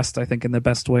addressed, I think, in the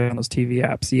best way on those TV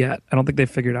apps yet. I don't think they've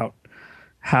figured out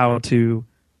how to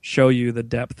show you the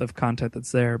depth of content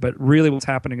that's there. But really what's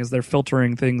happening is they're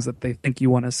filtering things that they think you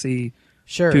want to see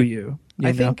sure. to you.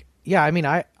 I think, yeah, I mean,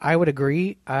 I would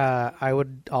agree. I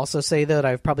would also say that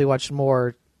I've probably watched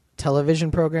more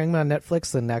television programming on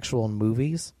Netflix than actual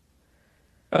movies.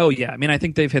 Oh, yeah. I mean, I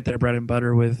think they've hit their bread and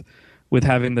butter with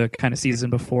having the kind of season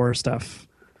before stuff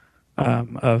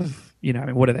of, I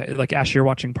mean, what are they? Ash, you're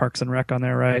watching Parks and Rec on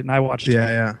there, right? And I watched...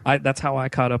 Yeah. That's how I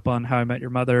caught up on How I Met Your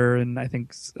Mother, and I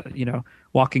think,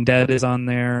 Walking Dead is on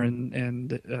there,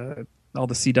 and all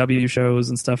the CW shows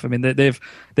and stuff. I mean,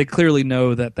 they clearly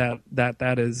know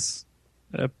that is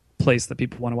a place that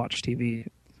people want to watch TV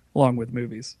along with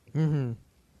movies. Mm-hmm.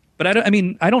 But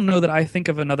I don't know that I think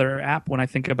of another app when I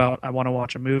think about I want to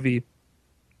watch a movie.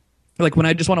 When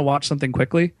I just want to watch something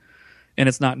quickly and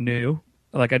it's not new,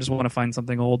 I just want to find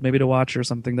something old maybe to watch or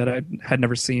something that I had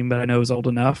never seen but I know is old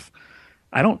enough.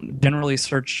 I don't generally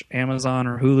search Amazon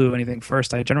or Hulu or anything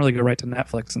first. I generally go right to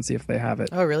Netflix and see if they have it.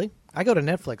 Oh, really? I go to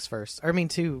Netflix first. I mean,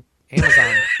 to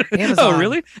Amazon. Amazon. Oh,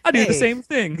 really? I do the Hey. same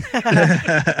thing.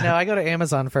 No, I go to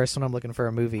Amazon first when I'm looking for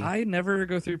a movie. I never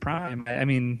go through Prime. I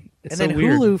mean, it's and so then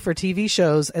weird. Hulu for TV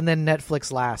shows, and then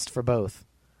Netflix last for both.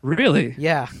 Really?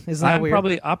 Yeah, isn't that I'm weird?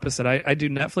 probably opposite. I do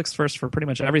Netflix first for pretty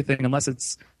much everything, unless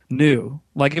it's new.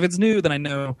 Like if it's new, then I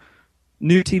know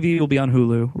new TV will be on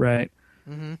Hulu, right?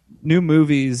 Mm-hmm. New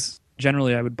movies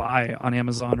generally I would buy on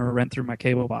Amazon or rent through my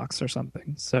cable box or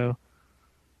something. So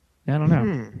yeah, I don't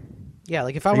know. Yeah,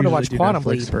 like if I want to usually watch do Quantum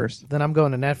Netflix Leap, first. then I'm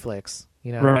going to Netflix.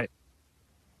 You know, Right?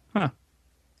 Huh?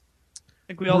 I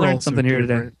think we all We're learned also something here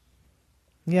today. different.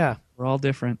 Yeah, We're all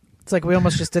different. it's like we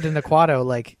almost just did an Aquato,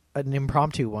 like an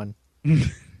impromptu one.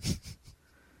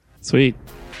 Sweet.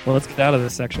 Well, let's get out of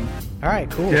this section. All right,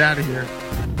 cool. Get out of here.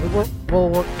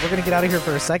 We're gonna get out of here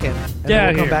for a second, and Get then outta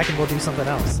we'll come here. back and we'll do something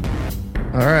else.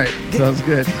 All right. Sounds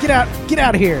good. Get out of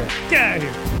here. Get out of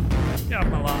here. Get off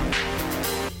my lawn.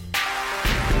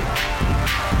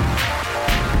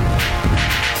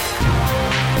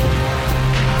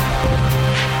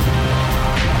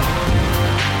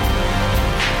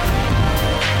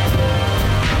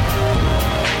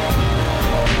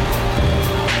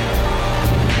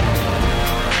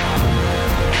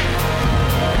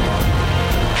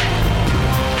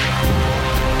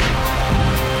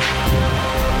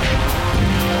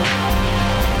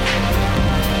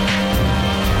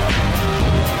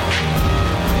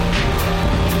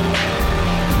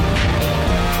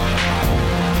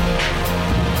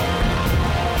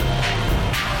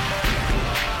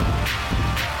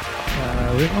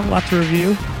 We have a lot to review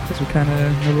because we kind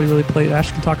of nobody really played.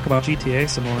 Ash can talk about GTA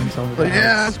some more and tell me But about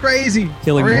yeah, it's crazy.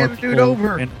 killing We're more gonna do it people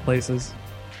over. in places.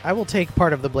 I will take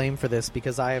part of the blame for this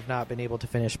because I have not been able to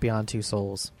finish Beyond Two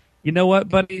Souls. You know what,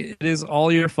 buddy? It is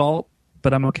all your fault,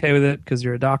 but I'm okay with it because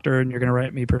you're a doctor and you're going to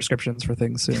write me prescriptions for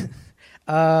things soon.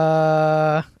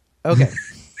 Okay.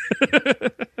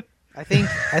 I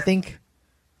think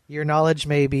your knowledge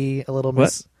may be a little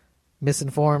What?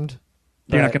 misinformed.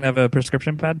 You're not but- going to have a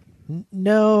prescription pad?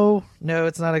 No,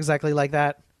 it's not exactly like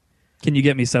that. Can you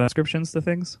get me subscriptions to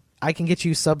things? I can get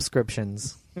you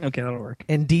subscriptions Okay, that'll work.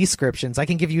 and descriptions. I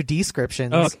can give you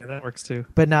descriptions, Oh, okay, that works too.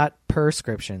 but not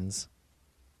prescriptions.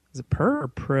 Is it per or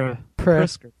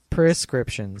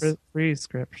Prescriptions.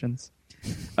 prescriptions?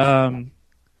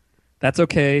 That's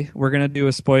okay. We're going to do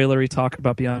a spoilery talk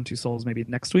about Beyond Two Souls maybe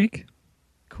next week.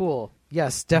 Cool.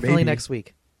 Yes, definitely Maybe. next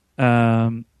week.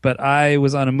 But I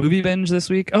was on a movie binge this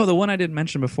week. Oh, the one I didn't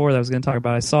mention before that I was going to talk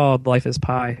about. I saw Life is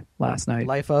Pi last night.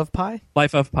 Life of Pi?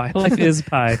 Life of Pi. Life is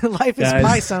Pi. Life is Guys.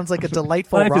 Pi sounds like a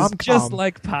delightful Life is rom-com. just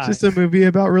like pie. It's just a movie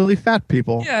about really fat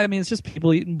people. Yeah, I mean, it's just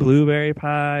people eating blueberry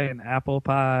pie and apple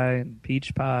pie and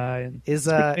peach pie. And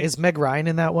Is Meg Ryan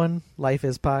in that one? Life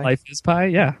is Pi? Life is Pie?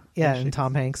 Yeah. Yeah, She- and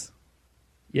Tom Hanks.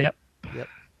 Yep. Yep.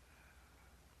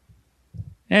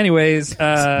 Anyways,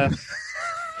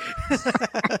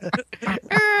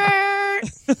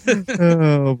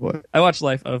 Oh boy. I watched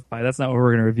Life of Pi. That's not what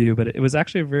we're going to review, but it was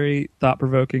actually a very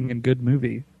thought-provoking and good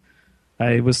movie.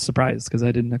 I was surprised because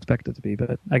I didn't expect it to be,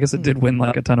 but I guess it did win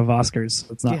like a ton of Oscars, so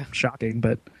it's not Yeah. shocking.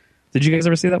 But did you guys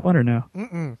ever see that one or no?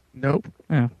 Mm-mm. Nope.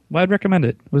 Yeah. Well, I'd recommend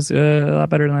it. It was a lot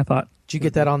better than I thought. Did you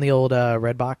get that on the old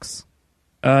Redbox?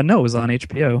 No, it was on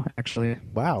HBO actually,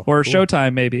 Wow. or cool.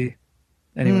 Showtime maybe.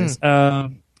 Anyways,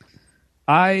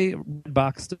 I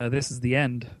boxed This Is the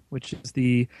End, which is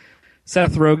the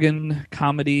Seth Rogen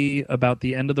comedy about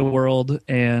the end of the world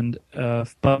and a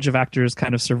bunch of actors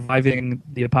kind of surviving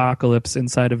the apocalypse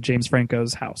inside of James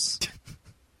Franco's house.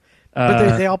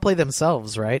 But they all play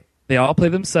themselves, right? They all play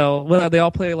themselves. Well, they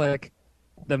all play like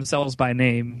themselves by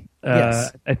name.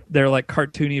 Yes. They're like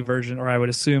cartoony version, or I would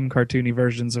assume cartoony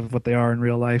versions of what they are in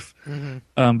real life.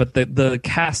 Mm-hmm. But the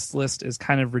cast list is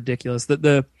kind of ridiculous.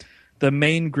 The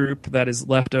main group that is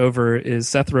left over is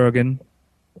Seth Rogen,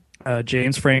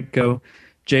 James Franco,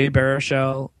 Jay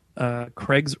Baruchel,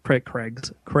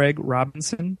 Craig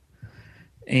Robinson,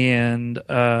 and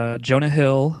Jonah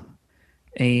Hill,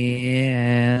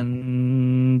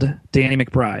 and Danny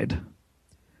McBride.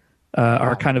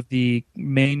 Are kind of the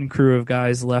main crew of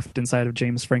guys left inside of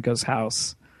James Franco's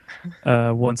house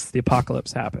once the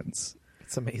apocalypse happens.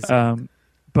 It's amazing.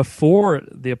 Before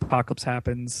the apocalypse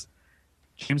happens,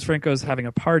 James Franco's having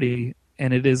a party,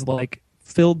 and it is like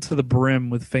filled to the brim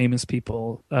with famous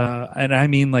people. And I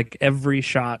mean, like every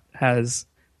shot has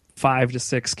 5 to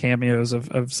 6 cameos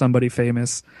of somebody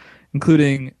famous,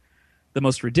 including the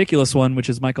most ridiculous one, which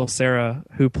is Michael Cera,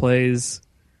 who plays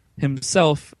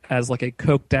himself as like a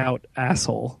coked out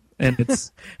asshole, and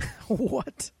it's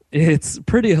What? it's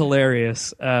pretty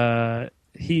hilarious.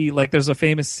 He there's a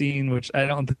famous scene which I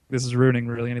don't think this is ruining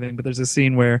really anything, but there's a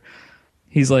scene where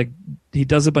He's like, he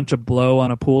does a bunch of blow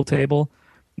on a pool table,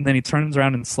 and then he turns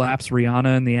around and slaps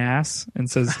Rihanna in the ass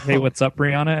and says, "Hey, what's up,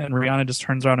 Rihanna?" And Rihanna just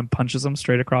turns around and punches him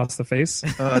straight across the face.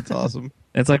 Oh, that's awesome.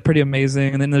 It's like pretty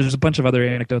amazing. And then there's a bunch of other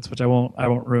anecdotes which I won't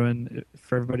ruin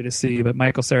for everybody to see. But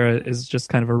Michael Cera is just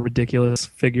kind of a ridiculous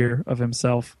figure of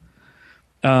himself.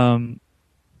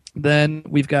 Then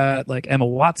we've got like Emma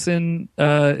Watson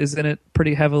is in it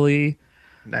pretty heavily.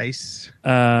 Nice.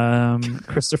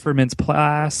 Christopher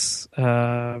Mintz-Plasse,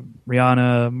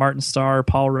 Rihanna, Martin Starr,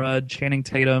 Paul Rudd, Channing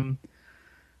Tatum,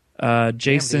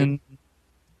 Jason.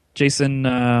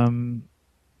 Segel,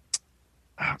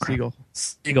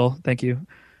 thank you.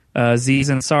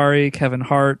 Aziz Ansari, Kevin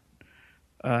Hart,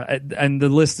 and the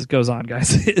list goes on,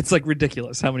 guys. It's like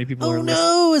ridiculous how many people are. Oh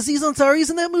no, Aziz Ansari's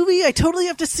in that movie. I totally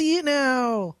have to see it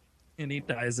now. And he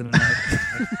dies in another.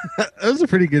 Those are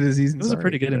pretty good Aziz. Those are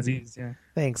pretty good Aziz, yeah.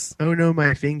 Thanks. Oh no,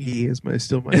 my fingy is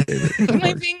still my favorite.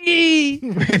 My fingy.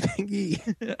 My fingy.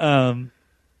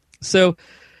 So,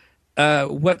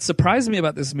 what surprised me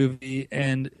about this movie,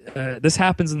 and this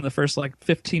happens in the first like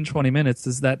 15, 20 minutes,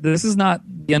 is that this is not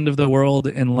the end of the world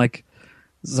and like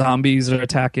zombies are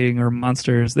attacking or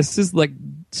monsters. This is like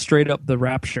straight up the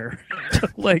rapture.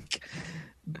 Like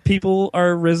people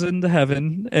are risen to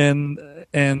heaven and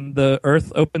the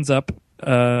earth opens up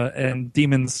and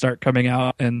demons start coming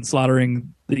out and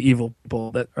slaughtering the evil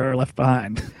people that are left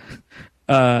behind.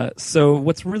 So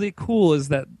what's really cool is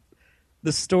that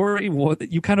the story,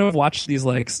 you kind of watch these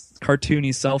like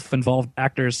cartoony self-involved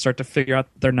actors start to figure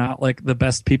out that they're not like the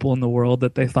best people in the world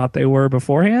that they thought they were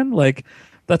beforehand. Like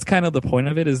that's kind of the point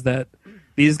of it, is that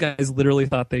these guys literally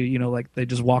thought they, like they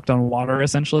just walked on water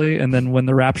essentially. And then when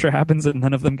the rapture happens and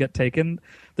none of them get taken,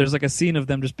 there's like a scene of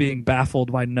them just being baffled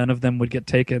why none of them would get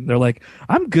taken. They're like,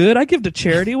 "I'm good. I give to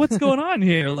charity. What's going on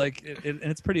here?" Like, and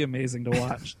it's pretty amazing to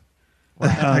watch.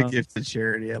 I give to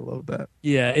charity. I love that.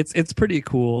 Yeah, it's pretty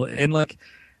cool, and like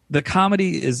the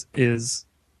comedy is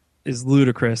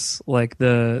ludicrous. Like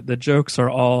the jokes are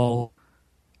all.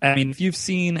 I mean, if you've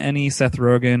seen any Seth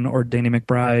Rogen or Danny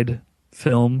McBride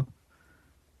film,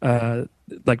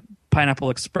 like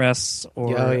Pineapple Express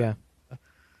or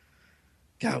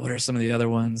God, what are some of the other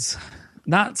ones?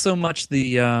 Not so much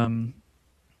the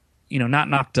not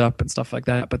Knocked Up and stuff like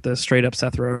that, but the straight up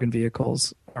Seth Rogen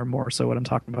vehicles are more so what I'm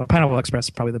talking about. Pineapple Express is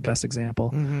probably the best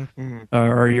example,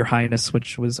 or Your Highness,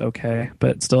 which was okay,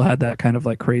 but still had that kind of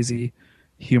like crazy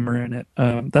humor in it.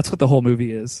 That's what the whole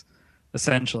movie is,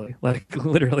 essentially. Like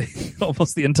literally,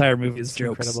 almost the entire movie is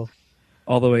jokes, incredible,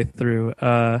 all the way through.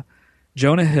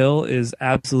 Jonah Hill is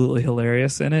absolutely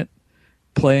hilarious in it,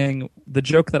 playing the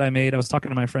joke that I made. I was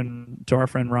talking to our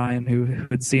friend Ryan, who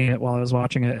had seen it while I was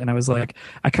watching it, and I was like,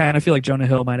 I kind of feel like Jonah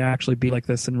Hill might actually be like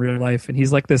this in real life, and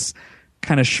he's like this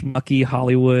kind of schmucky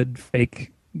Hollywood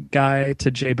fake guy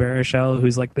to Jay Baruchel,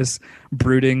 who's like this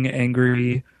brooding,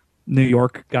 angry New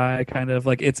York guy, kind of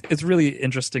like it's really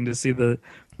interesting to see the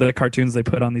cartoons they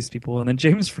put on these people. And then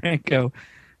James Franco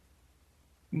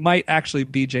might actually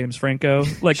be James Franco.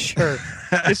 Like, sure,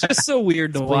 it's just so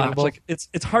weird to watch. Like,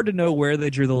 it's hard to know where they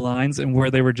drew the lines and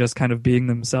where they were just kind of being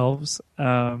themselves.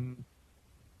 But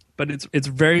it's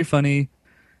very funny.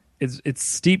 It's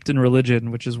steeped in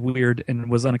religion, which is weird and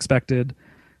was unexpected,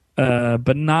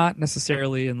 but not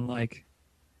necessarily in like.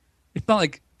 It's not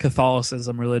like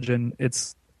Catholicism religion.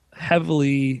 It's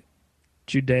heavily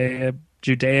Judaic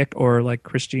or like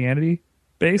Christianity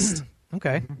based.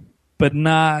 Okay, but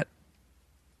not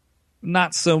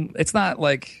so. It's not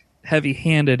like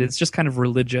heavy-handed. It's just kind of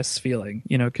religious feeling.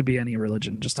 It could be any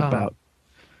religion, just about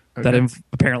that.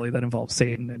 Apparently, that involves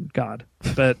Satan and God,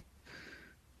 but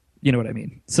you know what I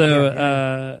mean.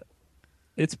 So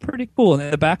it's pretty cool.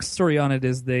 And the backstory on it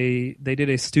is they did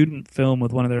a student film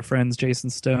with one of their friends,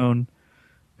 Jason Stone,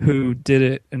 who did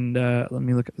it. And let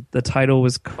me look. The title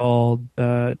was called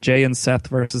Jay and Seth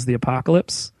versus the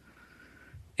Apocalypse.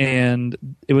 And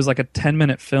it was like a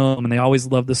 10-minute film, and they always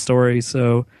loved the story.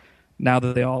 So now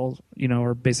that they all,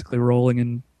 are basically rolling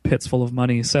in pits full of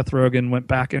money, Seth Rogen went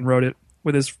back and wrote it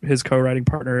with his co-writing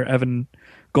partner, Evan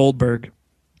Goldberg.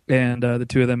 And the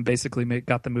two of them basically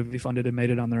got the movie funded and made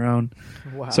it on their own.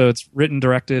 Wow. So it's written,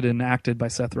 directed, and acted by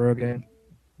Seth Rogen.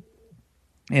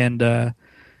 And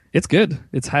it's good.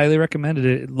 It's highly recommended.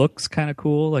 It looks kind of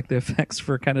cool. Like the effects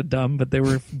were kind of dumb, but they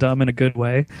were dumb in a good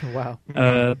way. Wow.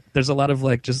 There's a lot of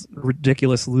like just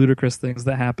ridiculous, ludicrous things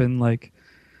that happen. Like,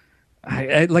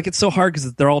 I like it's so hard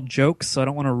because they're all jokes, so I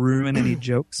don't want to ruin any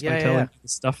jokes by telling the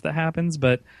stuff that happens.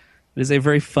 But it is a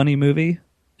very funny movie,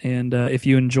 and if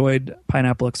you enjoyed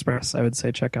Pineapple Express, I would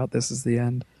say check out This Is the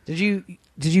End. Did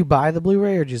you buy the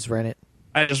Blu-ray or just rent it?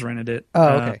 I just rented it. Oh,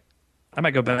 okay. I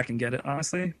might go back and get it,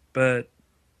 honestly, but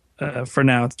for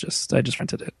now, it's just I just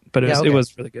rented it, but Yeah, okay. it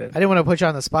was really good. I didn't want to put you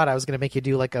on the spot. I was going to make you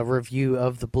do like a review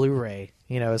of the Blu-ray,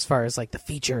 as far as like the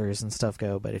features and stuff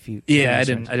go. But if you, I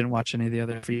didn't watch any of the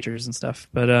other features and stuff,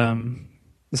 but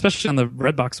especially on the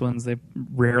Redbox ones, they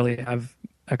rarely have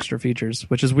extra features,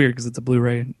 which is weird because it's a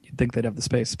Blu-ray. You'd think they'd have the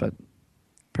space, but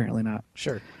apparently not.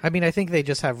 Sure. I mean, I think they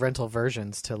just have rental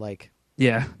versions to like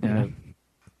Yeah.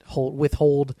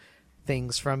 withhold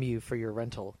things from you for your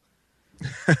rental.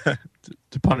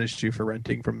 to punish you for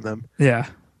renting from them. Yeah.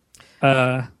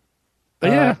 But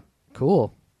yeah.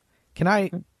 Cool. Can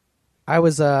I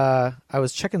was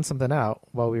checking something out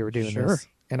while we were doing Sure. this,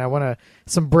 and I want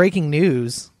some breaking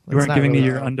news. You weren't It's not giving me really-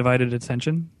 your undivided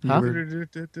attention. You Huh? were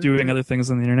doing other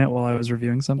things on the internet while I was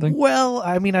reviewing something. Well,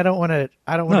 I mean, I don't want No,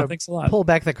 to thanks a lot. pull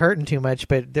back the curtain too much,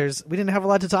 but we didn't have a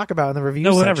lot to talk about in the review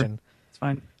No, whatever. section. It's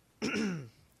fine.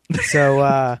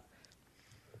 So,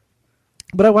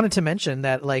 but I wanted to mention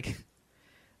that like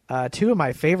two of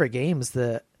my favorite games,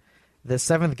 the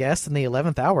Seventh Guest and the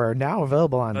 11th Hour, are now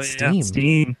available on Steam. Yeah,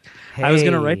 Steam. I was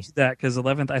going to Hey. write you that because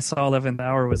I saw 11th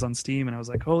Hour was on Steam, and I was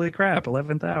like, holy crap,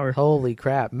 11th Hour. Holy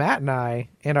crap! Matt and I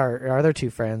and our other two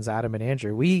friends, Adam and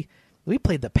Andrew, we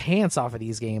played the pants off of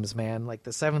these games, man. Like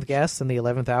the Seventh Guest and the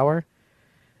 11th Hour.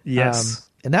 Yes.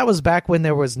 And that was back when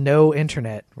there was no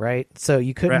internet, right? So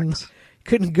you Correct.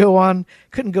 couldn't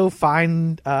go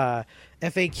find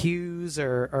FAQs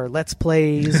or Let's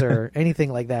Plays or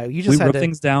anything like that. You We just had wrote to,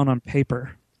 things down on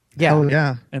paper, yeah. Oh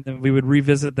yeah. and then we would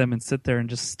revisit them and sit there and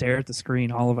just stare at the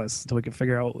screen, all of us, until we could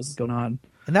figure out what was going on.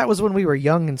 And that was when we were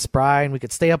young and spry, and we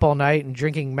could stay up all night and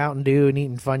drinking Mountain Dew and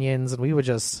eating Funyuns, and we would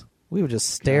just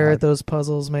stare God. at those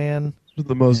puzzles, man. Those were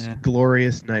the most Yeah.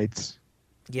 glorious nights.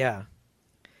 Yeah.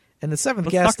 And the Seventh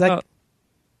Let's Guest, talk about-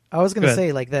 I was going Go to ahead.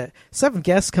 say, like, the Seventh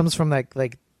Guest comes from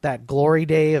like that glory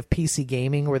day of PC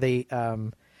gaming where they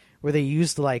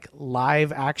used like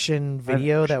live action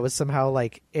video that was somehow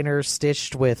like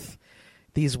interstitched with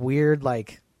these weird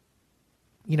like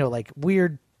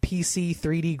weird PC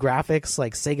 3D graphics,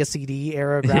 like Sega CD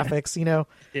era graphics,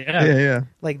 Yeah. Yeah.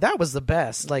 like that was the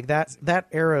best, like that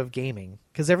era of gaming,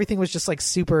 because everything was just like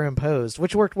superimposed,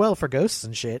 which worked well for ghosts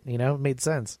and shit. It made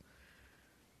sense.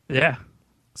 Yeah.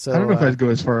 So I don't know if I'd go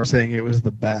as far as saying it was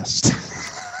the best.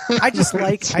 I just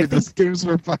like I think those games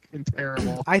were fucking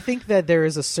terrible. I think that there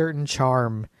is a certain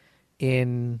charm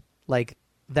in like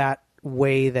that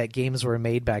way that games were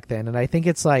made back then, and I think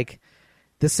it's like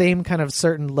the same kind of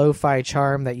certain lo-fi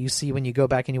charm that you see when you go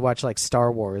back and you watch like Star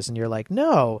Wars, and you're like,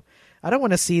 no, I don't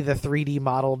want to see the 3D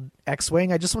modeled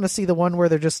X-wing. I just want to see the one where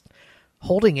they're just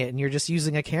holding it and you're just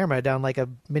using a camera down like a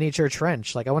miniature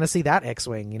trench. Like I want to see that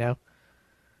X-wing,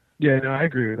 Yeah, no, I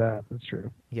agree with that. That's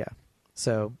true. Yeah.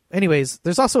 So, anyways,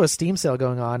 there's also a Steam sale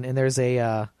going on, and there's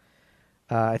a,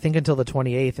 I think until the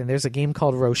 28th, and there's a game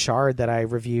called Rochard that I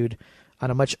reviewed on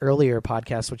a much earlier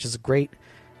podcast, which is a great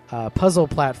puzzle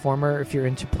platformer if you're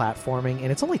into platforming,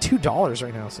 and it's only $2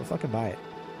 right now, so fucking buy it.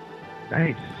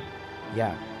 Nice.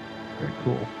 Yeah. Very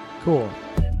cool. Cool.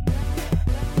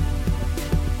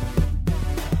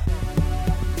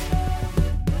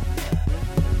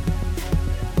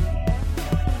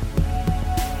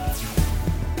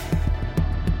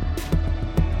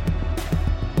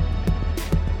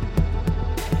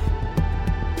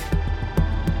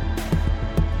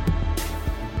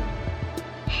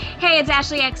 Hey, it's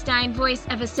Ashley Eckstein, voice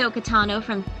of Ahsoka Tano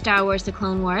from Star Wars The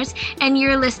Clone Wars, and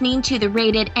you're listening to the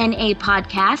Rated NA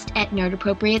podcast at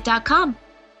nerdappropriate.com.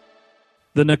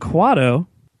 The Naquato.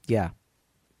 Yeah.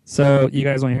 So, you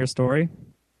guys want to hear a story?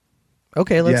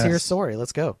 Okay, let's Yes. hear a story.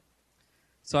 Let's go.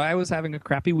 So, I was having a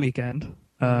crappy weekend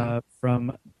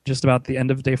from just about the end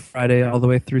of day Friday all the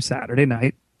way through Saturday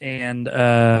night. And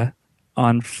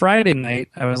on Friday night,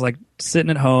 I was like sitting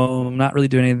at home, not really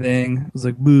doing anything. I was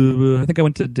like, boo, boo. I think I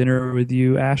went to dinner with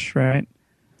you, Ash, right?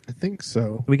 I think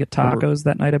so. Did we get tacos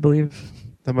that night, I believe?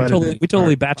 That We might totally, have we been.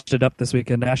 totally batched it up this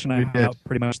weekend. Ash and I We hung did. out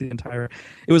pretty much the entire.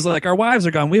 It was like our wives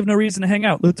are gone. We have no reason to hang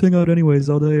out. Let's hang out anyways,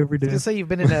 all day, every I was day. gonna say you've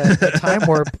been in a time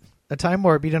warp. A time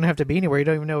warp. You don't have to be anywhere. You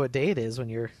don't even know what day it is when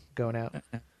you're going out.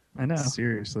 I know.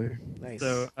 Seriously. Nice.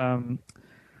 So,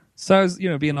 so I was,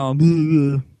 being all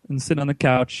and sitting on the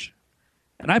couch,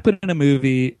 and I put in a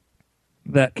movie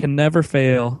that can never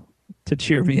fail to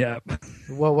cheer me up.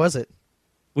 What was it?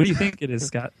 What do you think it is,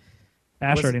 Scott?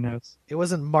 Ash Was- already knows. It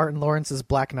wasn't Martin Lawrence's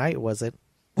Black Knight, was it?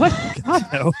 What? God,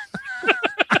 no.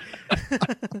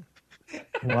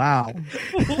 Wow.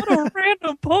 What a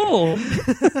random poll.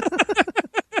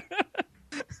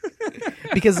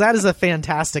 Because that is a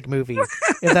fantastic movie.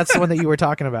 If that's the one that you were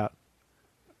talking about.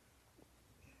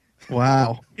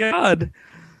 Wow. God.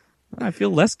 I feel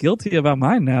less guilty about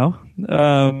mine now.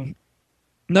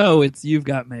 No, it's You've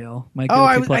Got Mail. My Oh,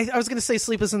 I guilty was going to say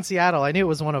Sleepless in Seattle. I knew it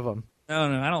was one of them. No,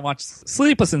 I don't watch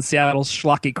Sleepless in Seattle.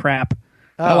 Schlocky crap.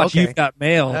 Oh, I watch okay. You've Got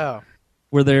Mail, Oh,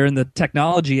 where they're in the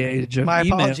technology age of my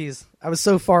email. apologies. I was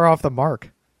so far off the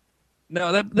mark.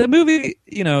 No, that movie,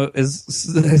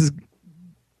 is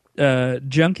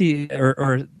junky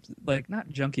or like not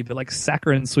junky, but like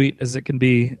saccharine sweet as it can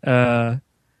be. I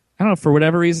don't know, for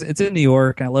whatever reason, it's in New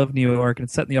York. And I love New York, and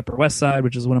it's set in the Upper West Side,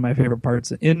 which is one of my favorite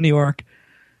parts in New York.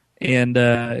 And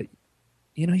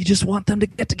you just want them to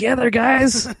get together,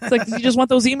 guys. It's like you just want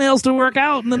those emails to work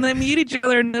out, and then they meet each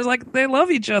other, and it's like they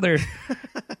love each other.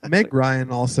 Meg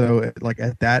Ryan also, like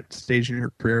at that stage in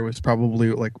her career, was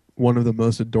probably like one of the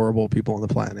most adorable people on the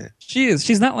planet. She is.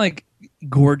 She's not like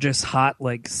gorgeous, hot,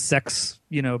 like sex,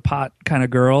 pot kind of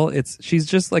girl. She's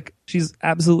just like, she's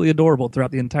absolutely adorable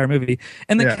throughout the entire movie.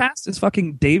 And the cast is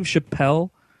fucking Dave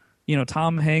Chappelle,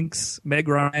 Tom Hanks, Meg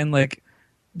Ryan. Like,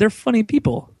 they're funny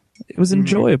people. It was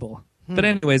enjoyable. But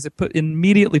anyways, it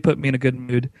immediately put me in a good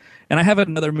mood. And I have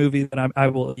another movie that I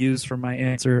will use for my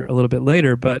answer a little bit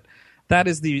later. But that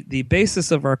is the basis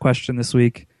of our question this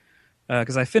week.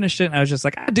 Because I finished it and I was just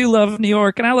like, I do love New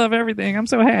York and I love everything. I'm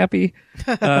so happy.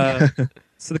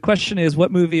 So the question is,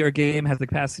 what movie or game has the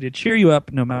capacity to cheer you up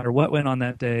no matter what went on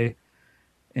that day?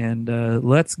 And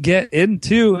let's get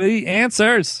into the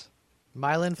answers.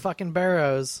 Mylan fucking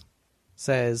Barrows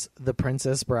says The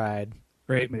Princess Bride.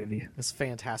 Great movie. It's a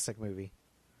fantastic movie.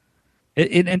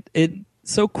 It's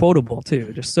so quotable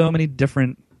too. Just so many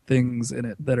different things in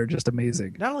it that are just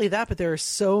amazing. Not only that, but there are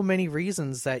so many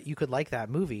reasons that you could like that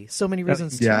movie. So many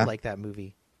reasons to like that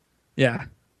movie. Yeah.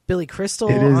 Billy Crystal,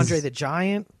 It is. Andre the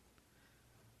Giant.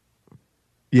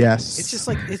 Yes. It's just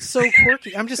like, it's so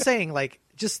quirky. I'm just saying, like,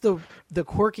 just the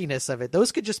quirkiness of it.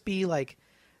 Those could just be like,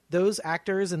 those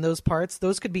actors and those parts,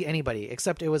 those could be anybody,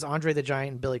 except it was Andre the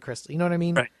Giant and Billy Crystal. You know what I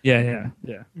mean? Right. Yeah.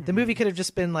 The movie could have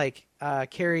just been like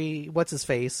Carrie, what's his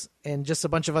face, and just a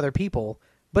bunch of other people,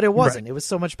 but it wasn't. It was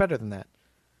so much better than that.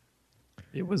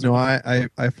 It was. No, I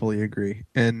fully agree.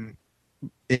 And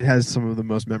it has some of the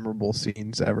most memorable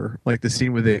scenes ever. Like the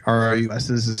scene with the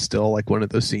RRUSs is still like one of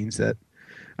those scenes that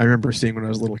I remember seeing when I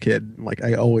was a little kid. Like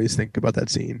I always think about that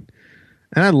scene.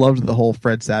 And I loved the whole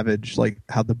Fred Savage, like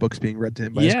how the book's being read to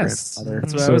him by his grandfather.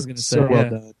 That's what I was going to say. So well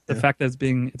done. The fact that it's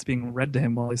being read to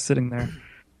him while he's sitting there,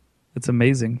 it's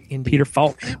amazing. Indeed. Peter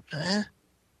Falk. That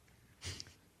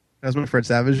was my Fred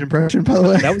Savage impression, by the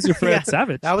way. That was your Fred Yeah,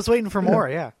 Savage. I was waiting for more.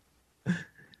 Yeah.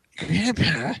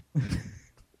 Grandpa.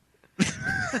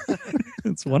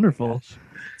 It's wonderful.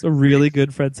 It's a really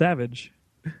good Fred Savage.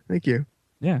 Thank you.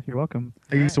 Yeah, you're welcome.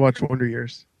 I used to watch Wonder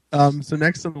Years. So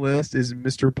next on the list is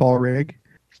Mr. Paul Rigg.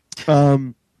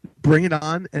 Bring It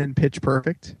On and Pitch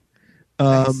Perfect.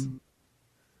 Nice.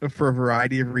 For a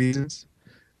variety of reasons.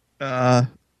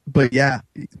 But yeah,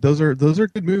 those are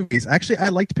good movies. Actually, I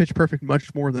liked Pitch Perfect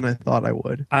much more than I thought I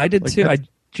would. I did Like too. I that's-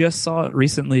 just saw it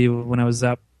recently when I was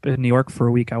up in New York for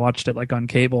a week. I watched it like on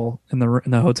cable in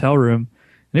the hotel room,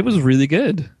 and it was really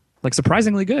good. Like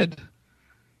surprisingly good.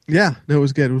 Yeah, no, it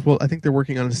was good. It was, well, I think they're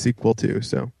working on a sequel too.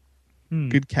 So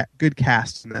Good. good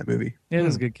cast in that movie. It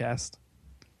was a good cast.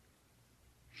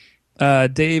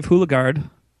 Dave Houligard,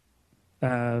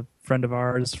 friend of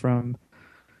ours from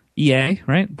EA,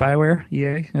 right? BioWare,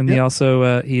 EA. And he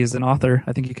also he is an author.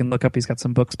 I think you can look up. He's got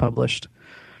some books published.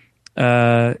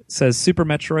 Says Super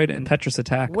Metroid and Tetris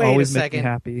Attack Wait always a make me second.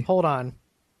 happy. Hold on.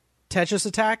 Tetris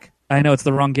Attack? I know it's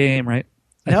the wrong game, right?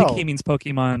 I No. think he means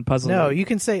Pokemon Puzzle. No, League. you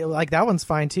can say, like, that one's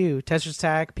fine too. Tetris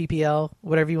Attack, PPL,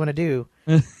 whatever you want to do.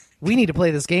 We need to play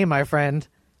this game, my friend,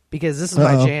 because this is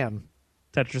my Uh-oh. jam.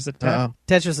 Tetris Attack.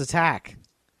 Tetris Attack.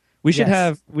 We should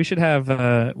Yes.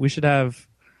 have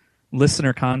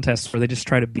listener contests where they just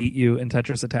try to beat you in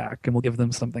Tetris Attack, and we'll give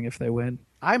them something if they win.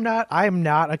 I'm not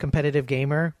a competitive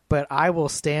gamer, but I will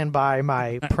stand by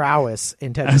my prowess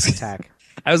in Tetris Attack.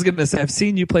 I was going to say, I've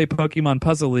seen you play Pokemon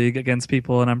Puzzle League against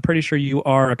people, and I'm pretty sure you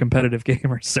are a competitive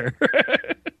gamer, sir.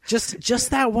 Just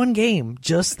that one game.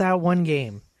 Just that one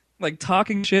game. Like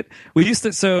talking shit. We used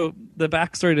to. So the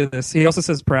backstory to this, he also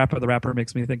says Parappa the Rapper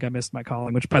makes me think I missed my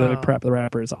calling, which by the way, Parappa the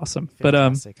Rapper is awesome.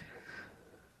 Fantastic.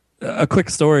 But a quick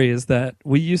story is that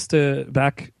we used to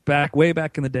way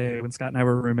back in the day when Scott and I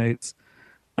were roommates.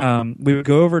 We would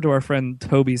go over to our friend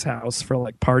Toby's house for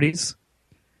like parties.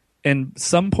 And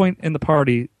some point in the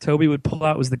party, Toby would pull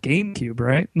out, was the GameCube,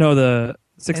 right? No, the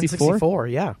 64?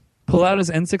 N64, yeah. Pull out his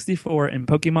N64 in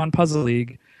Pokemon Puzzle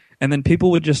League, and then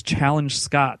people would just challenge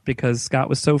Scott because Scott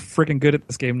was so freaking good at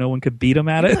this game, no one could beat him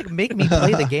at You'd it. like make me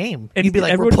play the game. And You'd be like,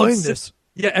 we're everybody would playing sit- this.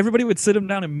 Yeah, everybody would sit him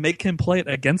down and make him play it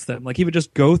against them. Like he would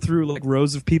just go through like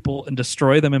rows of people and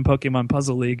destroy them in Pokemon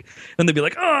Puzzle League, and they'd be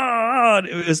like, "Ah!" God,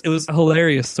 it was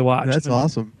hilarious to watch. That's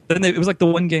awesome. Then it was like the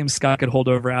one game Scott could hold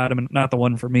over Adam, and not the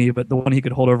one for me, but the one he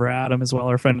could hold over Adam as well,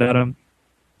 our friend Adam,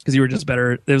 because you were just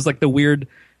better. It was like the weird.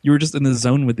 You were just in the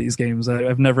zone with these games.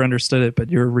 I've never understood it,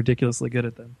 but you're ridiculously good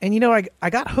at them. And I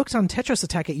got hooked on Tetris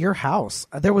Attack at your house.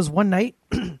 There was one night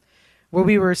where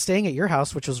we were staying at your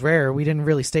house, which was rare. We didn't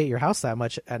really stay at your house that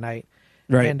much at night.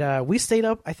 Right. And we stayed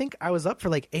up. I think I was up for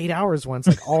like 8 hours once,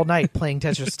 like all night playing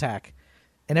Tetris Attack.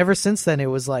 And ever since then, it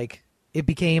was like it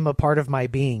became a part of my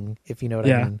being, if you know what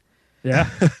I mean. Yeah.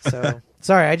 So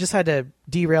sorry, I just had to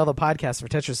derail the podcast for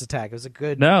Tetris Attack. It was a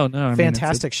good,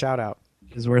 fantastic shout out.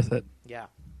 It's worth it. Yeah.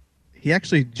 He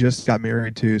actually just got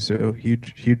married too, so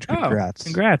huge congrats.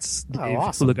 Congrats, Dave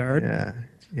awesome. Lagarde.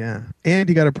 Yeah. And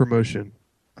he got a promotion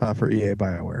for EA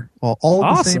BioWare. All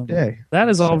the same day. That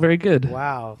is all very good.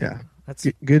 Wow. Yeah. That's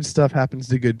good stuff happens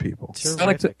to good people.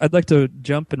 I'd like to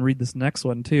jump and read this next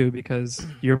one too, because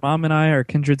your mom and I are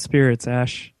kindred spirits,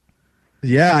 Ash.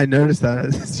 Yeah, I noticed that.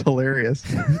 It's hilarious.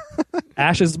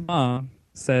 Ash's mom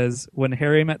says, when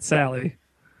Harry met Sally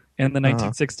in the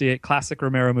 1968 classic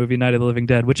Romero movie Night of the Living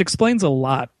Dead, which explains a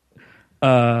lot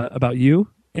about you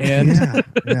and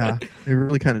yeah, it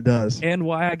really kind of does. And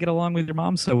why I get along with your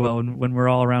mom so well when we're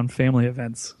all around family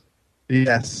events.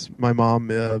 Yes, my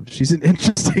mom, she's an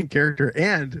interesting character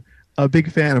and a big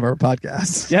fan of our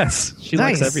podcast. Yes, she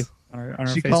likes everything. On our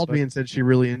she Facebook. called me and said she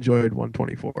really enjoyed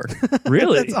 124.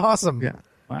 Really? That's awesome. Yeah.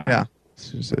 Wow. Yeah.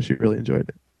 So she really enjoyed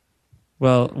it.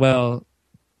 Well,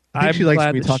 I think she likes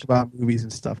when we talk about movies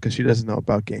and stuff because she doesn't know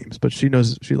about games, but she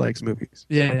knows she likes movies.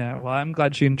 Yeah. Well, I'm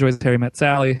glad she enjoys Harry Met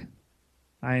Sally.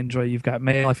 I enjoy You've Got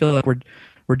Mail. I feel like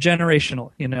we're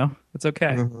generational. It's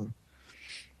okay.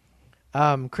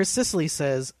 Chris Sicily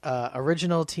says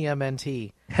original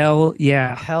TMNT. Hell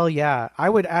yeah. Hell yeah. I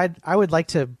would like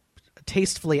to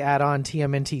tastefully add on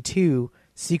TMNT 2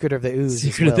 Secret of the Ooze.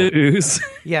 Secret of the Ooze.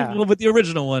 Yeah. Well, but the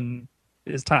original one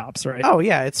is tops, right? Oh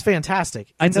yeah, it's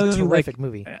fantastic. It's a terrific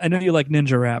movie. I know you like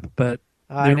Ninja Rap, but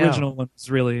the original one was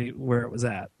really where it was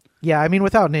at. Yeah, I mean,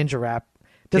 without Ninja Rap,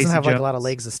 it doesn't Casey have like Jones. a lot of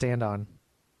legs to stand on.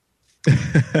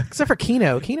 Except for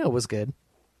Kino. Kino was good.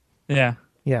 Yeah.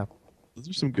 Yeah. Those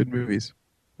are some good movies.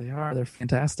 They are. They're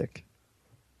fantastic.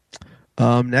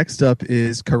 Next up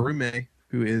is Karume,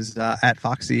 who is at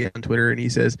Foxy on Twitter, and he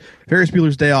says Ferris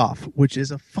Bueller's Day Off, which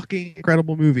is a fucking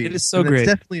incredible movie. It is so and great.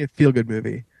 It's definitely a feel-good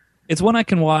movie. It's one I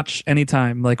can watch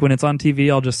anytime. Like when it's on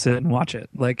TV, I'll just sit and watch it.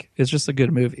 Like it's just a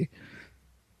good movie.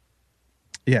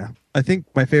 Yeah, I think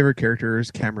my favorite character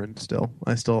is Cameron. Still,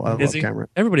 I love Cameron.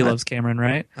 Everybody loves Cameron,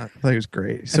 right? I thought he was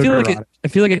great. So I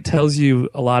feel like it tells you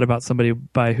a lot about somebody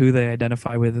by who they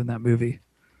identify with in that movie.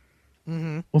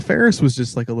 Mm-hmm. Well, Ferris was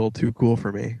just like a little too cool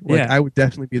for me. Like, Yeah. I would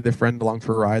definitely be the friend along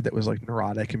for a ride that was like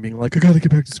neurotic and being like, I gotta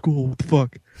get back to school. What the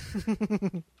fuck?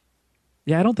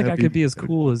 Yeah, I don't think I could be as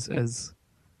cool as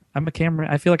I'm a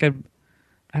Cameron. I feel like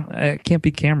I can't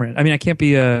be Cameron. I mean, I can't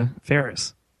be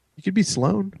Ferris. You could be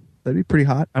Sloane. That'd be pretty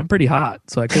hot. I'm pretty hot,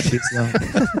 so I could be Sloan.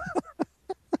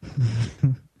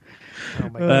 Oh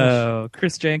my gosh.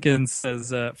 Chris Jenkins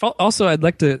says, also, I'd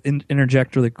like to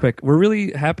interject really quick. We're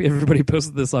really happy everybody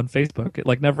posted this on Facebook. It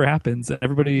like never happens.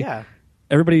 Everybody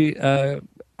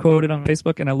quoted on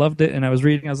Facebook, and I loved it. And I was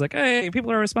reading. I was like, hey,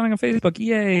 people are responding on Facebook.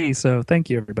 Yay. So thank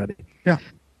you, everybody. Yeah.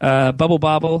 Bubble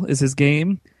Bobble is his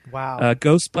game. Wow.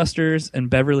 Ghostbusters and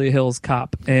Beverly Hills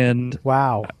Cop. And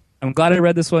Wow. I'm glad I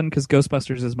read this one because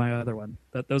Ghostbusters is my other one.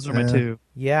 Those are my two.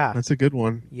 Yeah. That's a good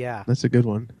one. Yeah. That's a good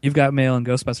one. You've Got Mail and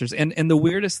Ghostbusters. And the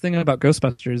weirdest thing about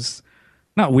Ghostbusters,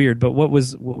 not weird, but what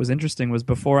was interesting was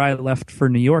before I left for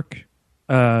New York,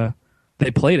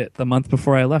 they played it the month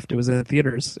before I left. It was at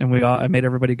theaters, and I made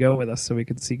everybody go with us so we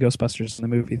could see Ghostbusters in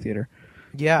the movie theater.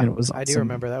 Yeah. And it was I do awesome.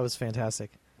 remember. That was fantastic.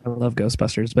 I love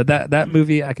Ghostbusters, but that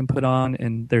movie I can put on,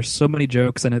 and there's so many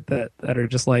jokes in it that are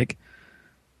just like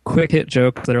quick hit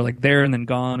jokes that are like there and then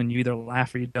gone, and you either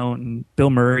laugh or you don't. And Bill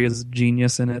Murray is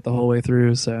genius in it the whole way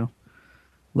through. So,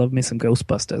 love me some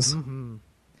Ghostbusters. Mm-hmm.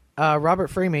 Robert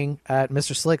Framing at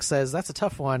Mr. Slick says that's a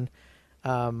tough one.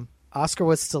 Oscar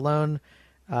with Stallone,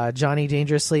 Johnny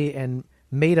Dangerously, and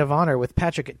Maid of Honor with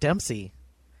Patrick Dempsey.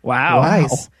 Wow,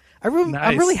 Nice. I'm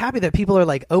Nice. really happy that people are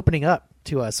like opening up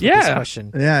to us with this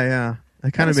question. Yeah.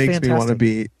 That kind of That is makes me want to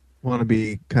fantastic.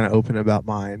 be kind of open about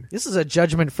mine. This is a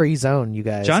judgment-free zone, you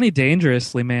guys. Johnny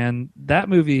Dangerously, man, that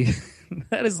movie,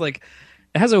 that is like,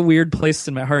 it has a weird place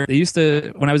in my heart. They used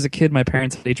to, when I was a kid, my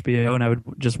parents had HBO, and I would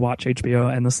just watch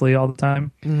HBO endlessly all the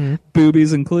time. Mm-hmm.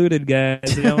 Boobies included,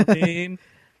 guys. You know what I mean?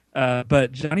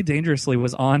 But Johnny Dangerously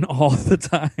was on all the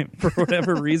time for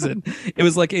whatever reason. It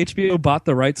was like HBO bought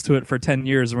the rights to it for 10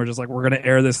 years and we're just like, we're going to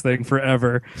air this thing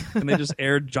forever. And they just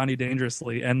aired Johnny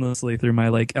Dangerously endlessly through my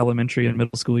like elementary and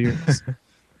middle school years.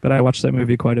 But I watched that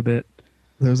movie quite a bit.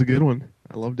 That was a good one.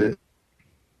 I loved it.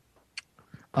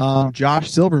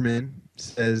 Josh Silverman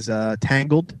says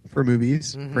Tangled for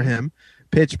movies for him,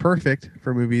 Pitch Perfect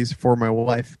for movies for my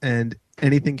wife, and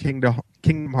anything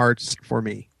Kingdom Hearts for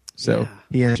me. So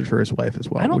he answered for his wife as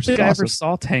well. I don't think I awesome. ever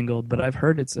saw Tangled, but I've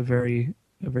heard it's a very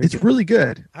It's really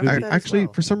good. I actually,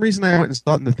 for some reason, I went and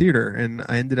saw it in the theater, and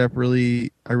I ended up I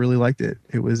really liked it.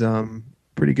 It was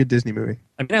pretty good Disney movie.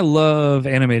 I mean, I love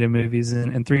animated movies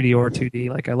in 3D or 2D.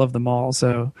 Like, I love them all.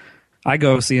 So I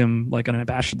go see them like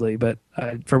unabashedly. But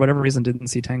I, for whatever reason, didn't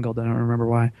see Tangled. I don't remember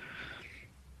why.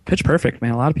 Pitch Perfect,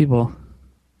 man. A lot of people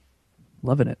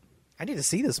loving it. I need to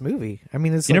see this movie. I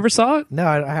mean, it's You never saw it? No,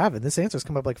 I haven't. This answer's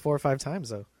come up like 4 or 5 times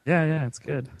though. Yeah, it's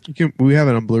good. We have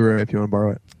it on Blu-ray if you want to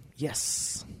borrow it.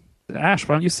 Yes. Ash,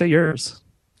 why don't you say yours?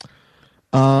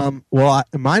 Well,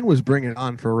 mine was Bring It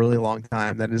On for a really long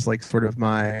time. That is like sort of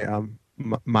my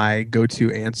my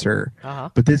go-to answer.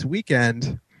 But this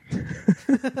weekend,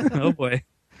 Oh boy.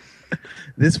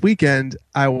 this weekend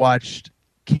I watched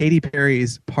Katy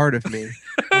Perry's Part of Me.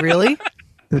 Really?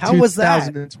 The How was that?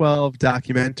 2012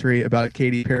 documentary about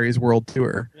Katy Perry's world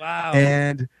tour. Wow.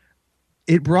 And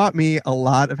it brought me a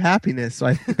lot of happiness. So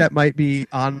I think that might be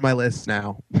on my list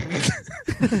now.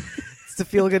 It's the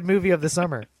feel-good movie of the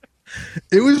summer.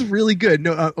 It was really good.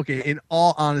 No, okay. In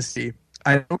all honesty,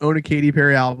 I don't own a Katy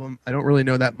Perry album. I don't really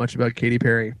know that much about Katy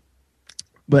Perry,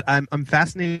 but I'm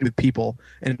fascinated with people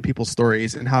and people's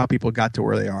stories and how people got to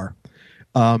where they are.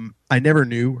 I never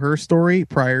knew her story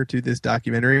prior to this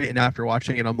documentary, and after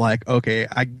watching it, I'm like, okay,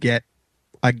 I get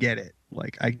it.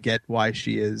 Like, I get why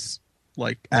she is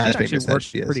like as famous as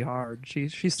she is. Pretty hard. She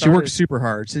worked super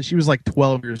hard since she was like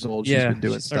 12 years old. She's been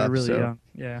doing she started stuff really so. young.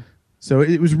 Yeah. So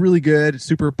it was really good,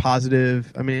 super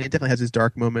positive. I mean, it definitely has its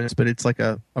dark moments, but it's like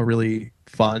a really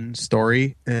fun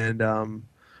story, and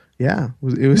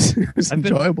it was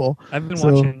enjoyable. I've been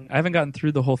watching. I haven't gotten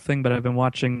through the whole thing, but I've been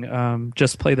watching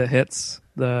Just Play the Hits,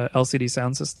 the LCD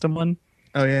Sound System one.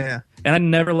 Oh yeah. And I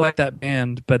never liked that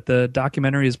band, but the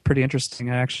documentary is pretty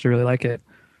interesting. I actually really like it.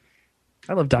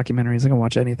 I love documentaries. I can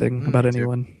watch anything about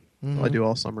anyone. All I do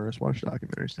all summer is watch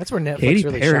documentaries. That's where Netflix Katy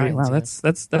really Perry. shines. Wow,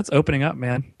 yeah. that's opening up,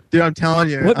 man. Dude, I'm telling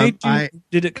you. What made you?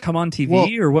 Did it come on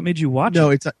TV, or what made you watch No,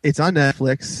 it? it's on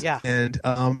Netflix. Yeah. And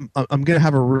I'm gonna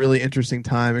have a really interesting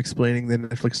time explaining the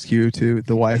Netflix queue to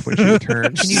the wife when she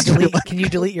returns. Can you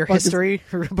delete your history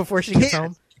before she gets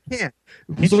home? Can't.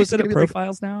 Can't So you it's set gonna up be like-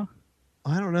 profiles now?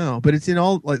 I don't know, but it's in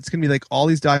all. Like, it's gonna be like all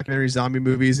these documentary zombie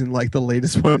movies, and like the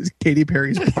latest one is Katy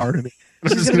Perry's Part of Me. I'm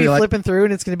She's just gonna be like, flipping through,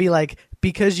 and it's gonna be like,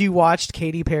 because you watched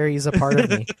Katy Perry's A Part of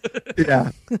Me.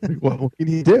 yeah. What can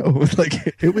you do?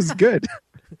 Like, it was good.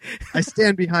 I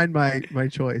stand behind my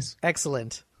choice.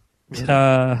 Excellent.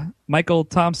 Michael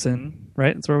Thompson,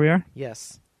 right? That's where we are.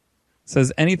 Yes.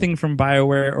 Says anything from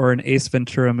BioWare or an Ace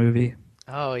Ventura movie.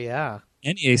 Oh yeah.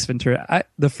 Any Ace Ventura.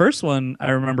 The first one I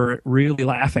remember really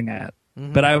laughing at,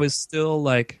 but I was still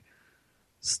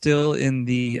in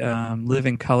the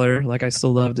Living Color. Like, I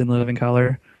still loved In Living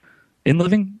Color.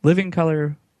 Living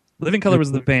Color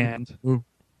was the band.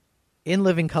 In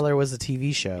Living Color was a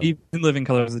TV show. In Living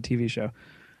Color was the TV show.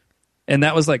 And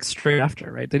that was like straight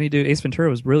after, right? Didn't he do Ace Ventura?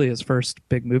 Was really his first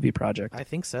big movie project. I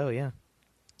think so. Yeah.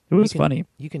 It was funny.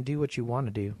 You can do what you want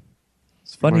to do.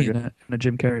 It's funny in a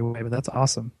Jim Carrey way, but that's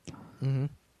awesome. Mm-hmm.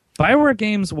 BioWare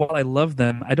games, while I love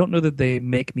them, I don't know that they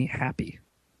make me happy.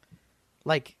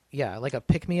 Like a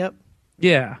pick me up.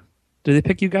 Yeah. Do they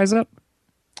pick you guys up?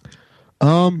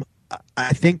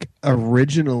 I think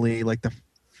originally, like the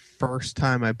first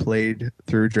time I played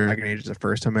through Dragon Age, the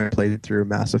first time I played through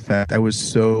Mass Effect, I was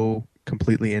so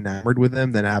completely enamored with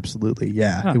them. Then absolutely,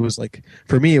 yeah, Huh. it was like,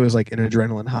 for me, it was like an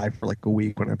adrenaline high for like a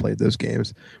week when I played those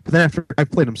games. But then after I've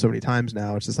played them so many times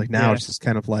now, it's just like it's just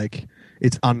kind of like,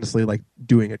 it's honestly like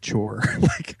doing a chore.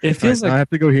 Like, It feels like I have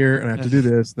to go here and I have to do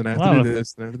this, then I have to do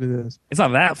this, then I have to do this. it's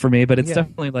not that for me, but it's Yeah.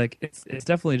 definitely like it's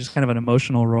definitely just kind of an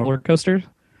emotional roller coaster.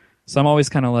 So I'm always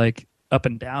kind of like up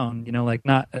and down, you know, like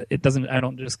not it doesn't. I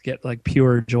don't just get like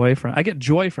pure joy from. I get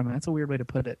joy from it. That's a weird way to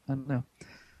put it. I don't know,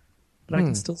 but I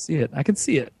can still see it. I can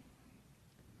see it.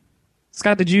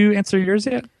 Scott, did you answer yours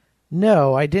yet?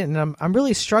 No, I didn't. I'm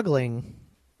really struggling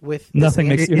with this Nothing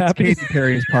makes answer. you It's happy. Katy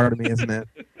Perry's Part of Me, isn't it?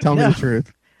 Tell me No. the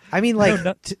truth. I mean, like,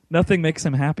 Nothing makes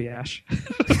him happy, Ash.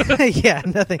 yeah,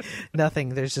 nothing.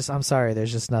 There's just, I'm sorry.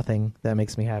 There's just nothing that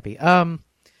makes me happy.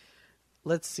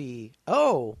 Let's see.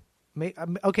 Oh,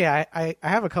 Okay, I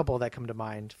have a couple that come to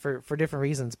mind for different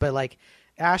reasons, but like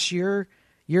Ash, your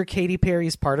Katy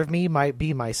Perry's Part of Me might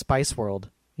be my Spice World.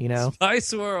 You know,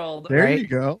 Spice World. There Right? you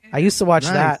go. I used to watch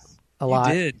Nice. that a You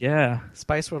lot. did, yeah.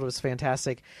 Spice World was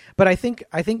fantastic, but I think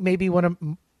maybe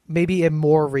maybe a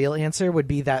more real answer would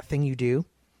be That Thing You Do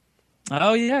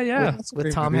Oh yeah. That's a with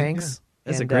great Tom movie, Hanks.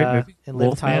 That's a and, great movie. And Liv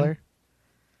Wolfman. Tyler.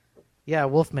 Yeah,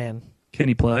 Wolfman. Can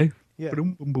he play? Yeah.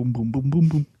 Boom, boom, boom, boom, boom, boom,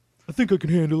 boom. I think I can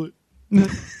handle it.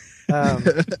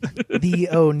 The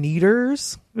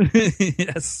Oneaters.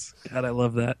 Yes. God, I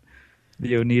love that.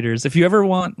 The Oneaters. If you ever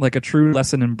want like a true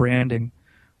lesson in branding,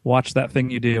 watch That Thing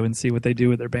You Do and see what they do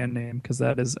with their band name, because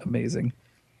that is amazing.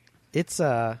 It's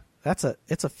a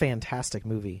fantastic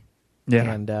movie.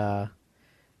 Yeah. And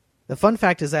the fun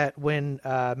fact is that when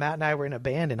Matt and I were in a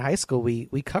band in high school,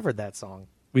 we covered that song.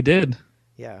 We did.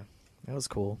 Yeah, that was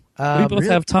cool. We both really?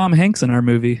 have Tom Hanks in our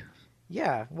movie.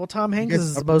 Yeah, well, Tom Hanks guys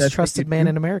is the covered That most Thing trusted You man Do?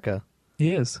 in America.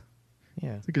 He is.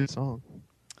 Yeah. It's a good song.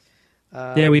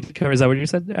 Yeah, we covered. Is that what you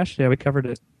said, Ash? Yeah, we covered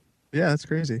it Yeah, that's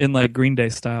crazy. in like Green Day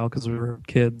style because we were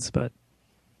kids, but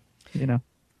you know.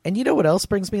 And you know what else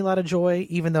brings me a lot of joy,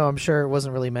 even though I'm sure it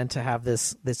wasn't really meant to have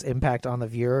this impact on the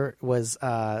viewer, was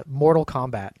Mortal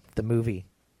Kombat, the movie.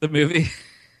 The movie.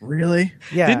 Really?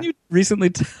 Yeah. Didn't you recently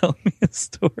tell me a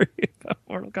story about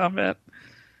Mortal Kombat?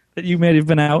 That you may have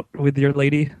been out with your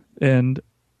lady and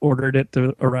ordered it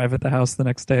to arrive at the house the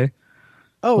next day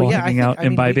Oh while yeah, hanging out,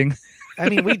 imbibing. I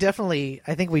think we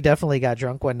definitely got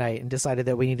drunk one night and decided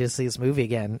that we needed to see this movie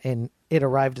again, and it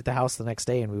arrived at the house the next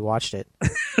day, and we watched it.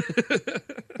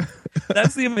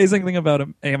 That's the amazing thing about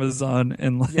Amazon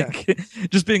and like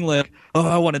just being like, oh,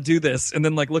 I want to do this, and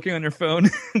then like looking on your phone,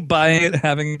 buying it,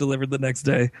 having it delivered the next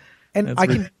day. And That's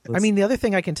ridiculous. the other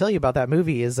thing I can tell you about that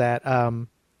movie is that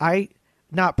I,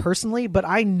 not personally, but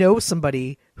I know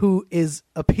somebody who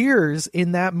appears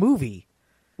in that movie.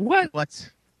 What?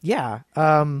 Yeah.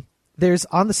 There's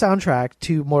on the soundtrack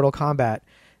to Mortal Kombat,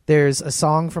 there's a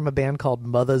song from a band called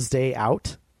Mother's Day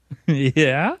Out.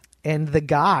 Yeah. And the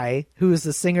guy who is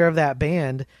the singer of that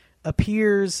band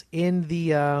appears in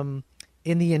the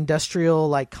industrial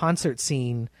like concert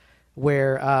scene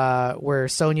where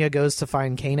Sonya goes to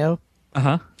find Kano.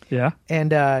 Yeah.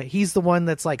 And he's the one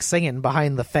that's like singing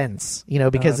behind the fence, you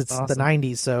know, because that's it's awesome. the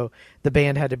 90s, so the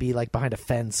band had to be like behind a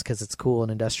fence because it's cool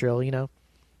and industrial, you know.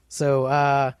 So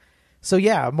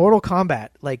yeah, Mortal Kombat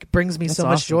like brings me That's so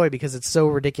much awesome. joy because it's so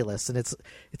ridiculous and it's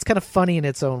kind of funny in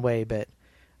its own way, but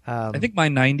I think my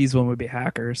 90s one would be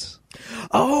Hackers.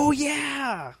 oh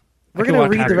yeah. We're could gonna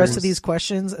watch read the rest Hackers. of these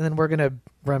questions and then we're gonna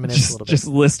reminisce a little bit. Just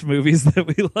list movies that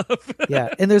we love.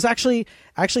 Yeah, and there's actually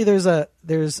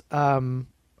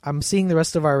I'm seeing the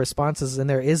rest of our responses, and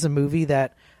there is a movie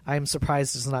that I'm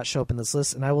surprised does not show up in this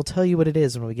list, and I will tell you what it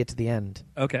is when we get to the end.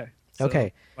 Okay. So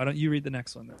Okay. Why don't you read the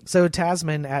next one then? So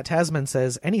Tasman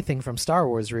says anything from Star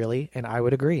Wars, really, and I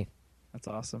would agree. That's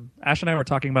awesome. Ash and I were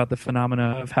talking about the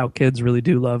phenomena of how kids really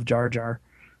do love Jar Jar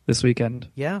this weekend.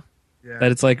 Yeah, Yeah.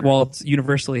 That it's like, while it's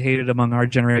universally hated among our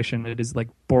generation, it is like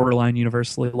borderline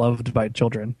universally loved by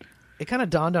children. it kind of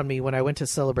dawned on me when I went to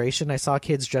Celebration. I saw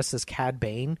kids dressed as Cad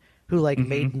Bane, who like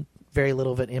made very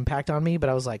little of an impact on me, but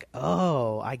I was like,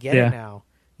 oh, I get Yeah. it now.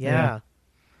 Yeah.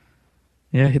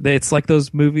 Yeah, it's like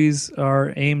those movies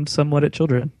are aimed somewhat at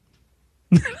children.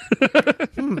 They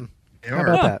How are.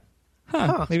 about that?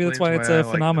 Huh. Maybe that's Explains why it's why I a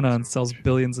like phenomenon, them so sells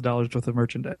billions of dollars worth of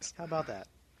merchandise. How about that?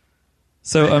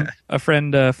 So a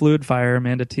friend, Fluid Fire,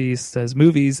 Amanda T, says,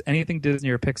 movies, anything Disney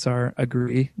or Pixar,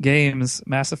 agree. Games,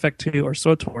 Mass Effect 2 or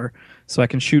SWTOR, so I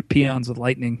can shoot peons with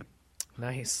lightning.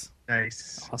 Nice.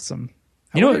 Nice. Awesome.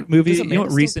 I You know wonder- what movie? does You know Amanda what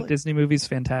still recent play? Disney movie's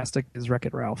fantastic is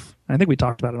Wreck-It Ralph. I think we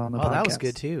talked about it on the podcast. Oh, that was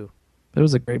good too. It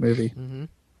was a great movie. Mm-hmm.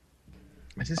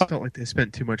 I just felt like they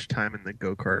spent too much time in the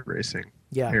go-kart racing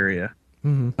Yeah. area.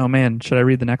 Mm-hmm. Oh man, should I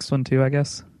read the next one too? I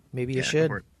guess. Maybe you Yeah, should.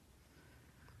 for it.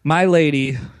 My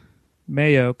lady,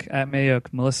 Mayoke at Mayoke,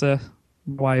 Melissa,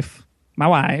 my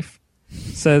wife,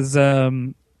 says,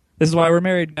 "This is why we're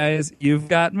married, guys. You've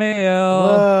got mail."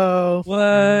 Whoa.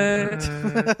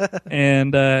 What?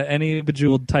 And any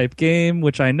Bejeweled type game,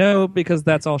 which I know because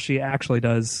that's all she actually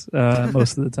does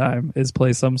most of the time, is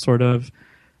play some sort of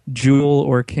jewel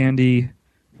or candy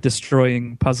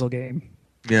destroying puzzle game.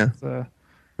 Yeah. So,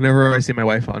 Whenever I see my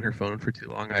wife on her phone for too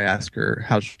long, I ask her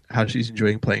how she's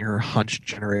enjoying playing her hunch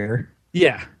generator.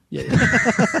 yeah.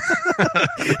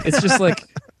 It's just like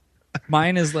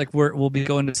mine is like we'll be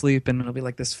going to sleep and it'll be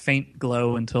like this faint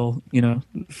glow until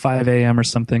 5 a.m. or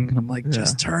something, and I'm like,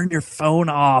 just turn your phone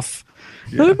off.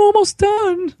 Yeah. I'm almost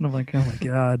done, and I'm like, oh my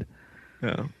god,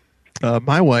 Yeah.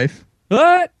 My wife,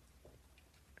 what?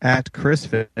 at Chris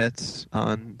Fitz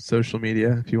on social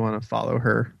media if you want to follow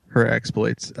her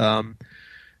exploits.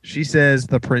 She says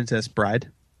The Princess Bride,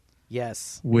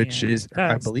 Yes. which is, I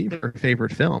That's- believe, her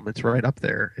favorite film. It's right up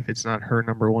there. If it's not her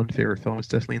number one favorite film, it's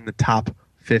definitely in the top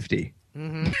 50.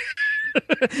 Mm-hmm.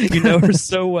 You know her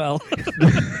so well.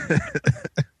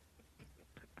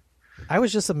 I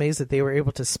was just amazed that they were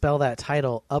able to spell that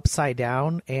title upside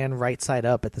down and right side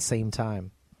up at the same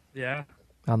time Yeah.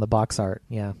 on the box art.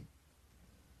 Yeah.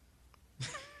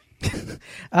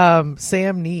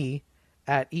 Sam Nee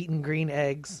at Eating Green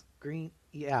Eggs.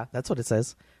 Yeah, that's what it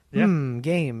says. Yeah.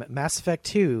 Game Mass Effect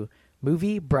 2,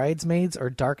 movie Bridesmaids or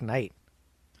Dark Knight.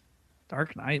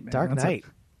 Dark Knight, man. Dark That's Knight.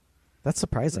 That's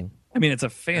surprising. I mean, it's a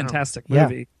fantastic Yeah.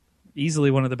 movie.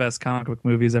 Easily one of the best comic book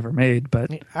movies ever made,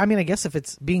 but I mean, I guess if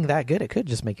it's being that good, it could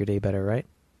just make your day better, right?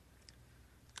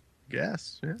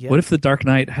 Yes. Yeah. Yeah. what if the Dark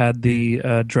Knight had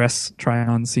the dress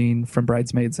try-on scene from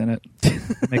Bridesmaids in it?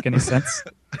 Make any sense?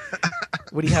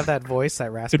 Would he have that voice,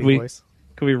 that raspy Could we- voice?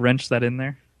 Could we wrench that in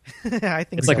there? I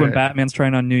think It's so. like when Batman's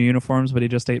trying on new uniforms, but he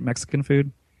just ate Mexican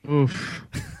food. Oof.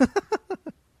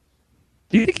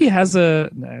 Do you think he has a?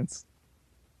 No, it's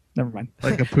never mind.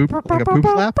 Like a poop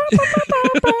flap?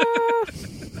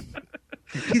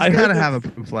 He's I heard got to the- have a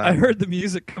poop flap. I heard the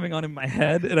music coming on in my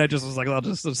head, and I just was like, I'll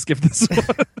just skip this one.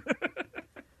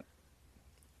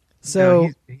 So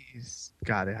No, he's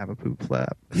got to have a poop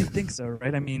flap. You'd think so,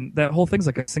 right? I mean, that whole thing's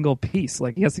like a single piece.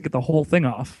 Like he has to get the whole thing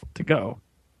off to go.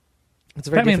 it's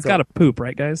very Batman's got difficult. to poop,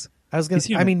 right, guys? I was gonna. he's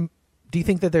human. I mean, do you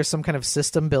think that there's some kind of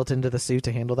system built into the suit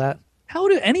to handle that? How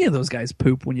do any of those guys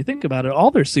poop when you think about it? All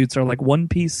their suits are like one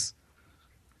piece.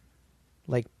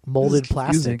 Like molded This is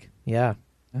confusing. plastic. Yeah.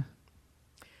 Yeah.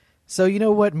 So you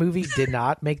know what movie did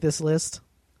not make this list?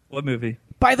 What movie?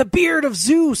 By the beard of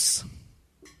Zeus,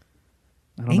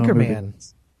 I don't know what movie.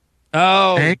 Anchorman.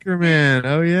 Oh, Anchorman.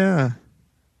 Oh, yeah.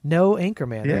 No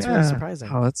Anchorman. That's really Yeah. surprising.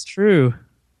 oh, that's true.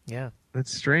 Yeah,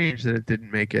 That's strange that it didn't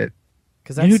make it.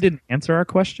 because You that's know who didn't answer our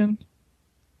question?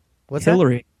 what's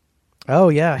Hillary. that? Oh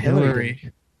yeah, Hillary.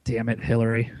 did. Damn it,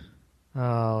 Hillary.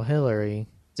 Oh, Hillary.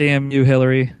 Damn you,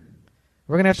 Hillary.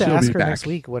 We're gonna have to She'll ask be her back. next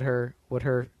week what her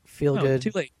feel No, good.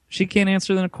 too late. She can't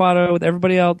answer the Naquato with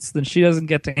everybody else, then she doesn't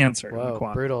get to answer Whoa,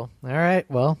 Naquato. brutal. All right,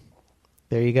 well,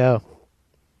 there you go.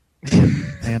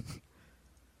 Man.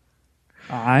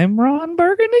 I'm Ron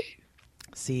Burgundy.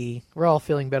 See, we're all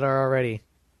feeling better already.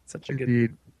 Such a good.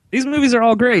 Indeed. These movies are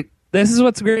all great. This is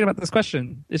what's great about this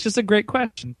question. It's just a great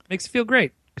question. Makes you feel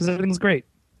great because everything's great.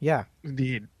 Yeah.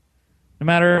 Indeed. No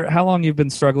matter how long you've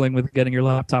been struggling with getting your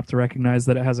laptop to recognize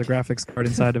that it has a graphics card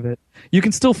inside of it, you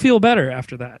can still feel better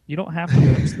after that. You don't have to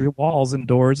go through walls and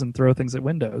doors and throw things at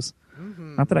windows.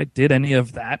 Not that I did any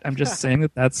of that. I'm just saying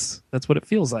that that's what it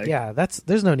feels like. Yeah,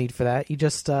 there's no need for that. You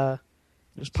just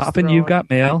Just pop in throw You've it. Got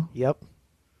Mail. yep.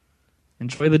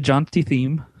 Enjoy the jaunty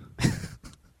theme.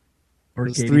 Or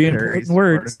Those Katy three Perry's important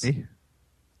words. Part of Me.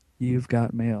 You've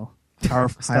Got Mail.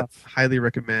 Powerful Hi- stuff. highly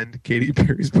recommend Katy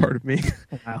Perry's Part of Me.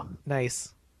 Wow.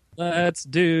 Nice. Let's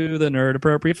do the nerd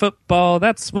appropriate football.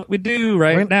 That's what we do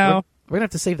right We're now. We're gonna have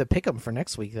to save the pick'em for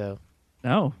next week though.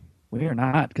 No, we are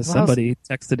not because Well, how's- somebody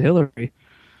texted Hillary.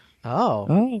 Oh.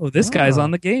 Oh, this guy's Oh.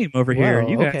 on the game over here, and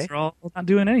Whoa, you guys okay. are all not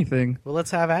doing anything. Well,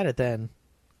 let's have at it then.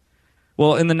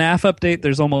 Well, in the NAF update,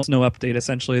 there's almost no update.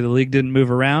 Essentially, the league didn't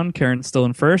move around. Karen's still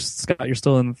in first. Scott, you're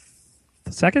still in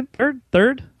second,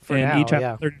 third, For and now, each after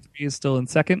yeah. 33 is still in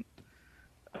second.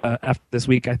 After this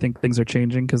week, I think things are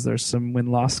changing because there's some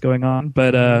win-loss going on.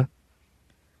 But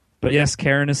yes,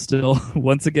 Karen is still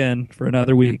once again for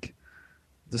another week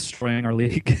destroying our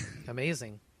league.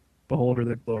 Amazing. Behold her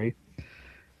the glory.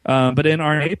 But in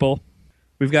our April,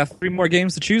 we've got 3 more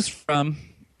games to choose from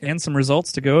and some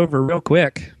results to go over real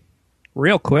quick.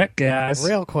 Real quick, guys.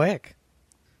 Real quick.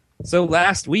 So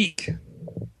last week,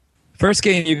 first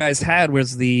game you guys had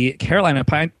was the Carolina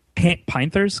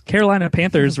Panthers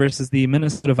versus the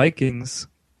Minnesota Vikings.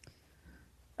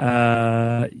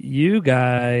 You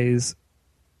guys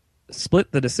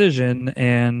split the decision,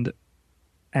 and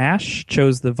Ash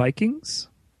chose the Vikings.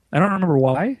 I don't remember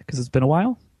why, because it's been a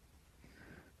while.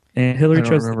 And I Hillary don't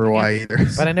chose. remember why either.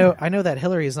 But I know that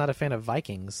Hillary is not a fan of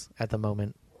Vikings at the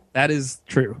moment. That is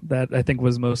true. That I think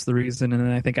was most of the reason, and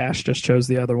then I think Ash just chose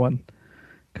the other one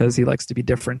because he likes to be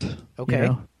different. Okay. You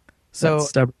know? So That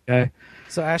stubborn guy.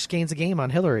 so Ash gains a game on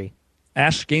Hillary.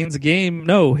 Ash gains a game.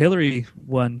 No, Hillary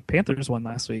won. Panthers won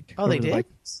last week. Oh, they over the did?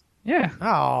 Vikings. Yeah, it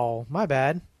Oh, my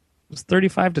bad. was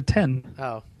 35-10.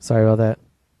 Oh, sorry about that.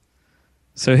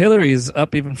 So Hillary's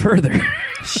up even further.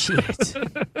 Shit.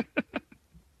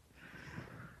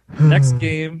 Next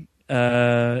game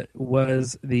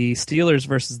was the Steelers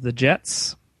versus the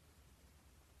Jets.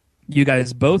 You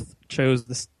guys both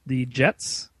chose the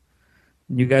Jets.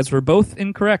 You guys were both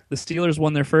incorrect. The Steelers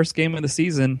won their first game of the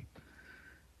season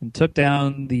and took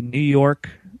down the New York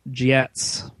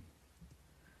Jets.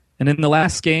 And in the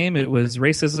last game, it was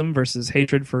racism versus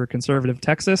hatred for conservative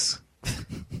Texas.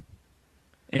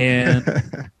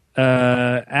 And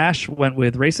Ash went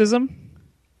with racism.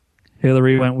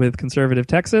 Hillary went with conservative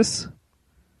Texas.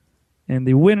 And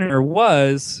the winner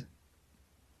was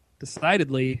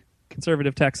decidedly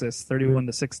conservative Texas,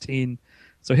 31-16.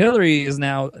 So Hillary is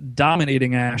now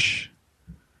dominating Ash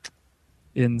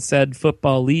in said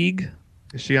football league.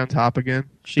 Is she on top again?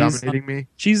 She's dominating me?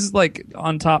 She's like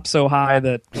on top so high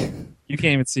that you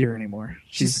can't even see her anymore.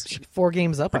 She's 4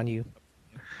 games up on you.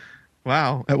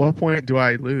 Wow. At what point do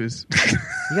I lose?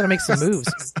 You got to make some moves.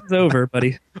 It's over,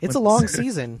 buddy. It's a long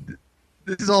season.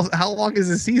 This is all. How long is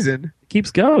the season? It keeps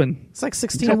going. It's like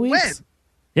 16 Until weeks.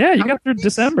 when? Yeah, you How got through many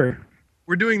December.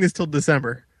 We're doing this till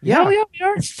December. Yeah. Yeah, we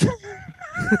are.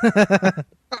 I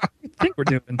think we're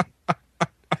doing.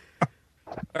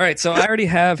 All right, so I already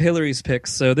have Hillary's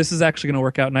picks, so this is actually going to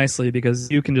work out nicely because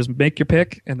you can just make your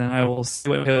pick, and then I will see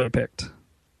what Hillary picked.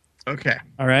 Okay.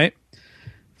 All right.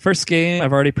 First game,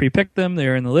 I've already pre-picked them.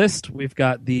 They're in the list. We've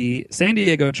got the San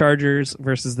Diego Chargers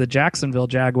versus the Jacksonville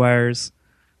Jaguars.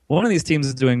 One of these teams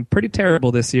is doing pretty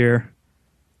terrible this year,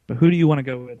 but who do you want to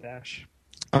go with, Ash?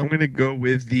 I'm going to go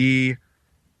with the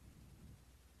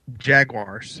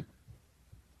Jaguars.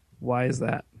 Why is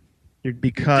that? You're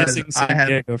Because dissing San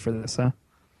Diego for this, huh?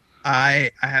 I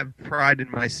have pride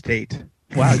in my state.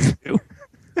 Wow, you do?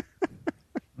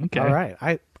 Okay. All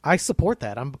right. I support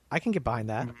that. I can get behind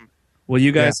that. Well,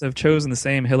 you guys have chosen the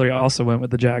same. Hillary also went with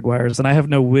the Jaguars, and I have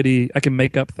no witty. I can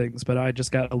make up things, but I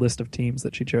just got a list of teams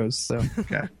that she chose, so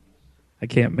Okay. I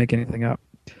can't make anything up.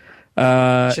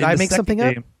 Should I make something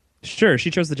up? Sure. She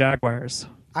chose the Jaguars.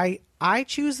 I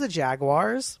choose the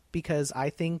Jaguars because I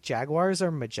think Jaguars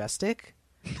are majestic,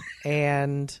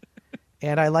 and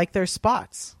I like their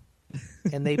spots,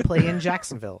 and they play in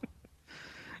Jacksonville.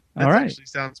 That All right. actually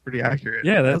sounds pretty accurate.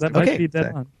 Yeah, that might Okay. be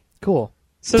dead on. Cool.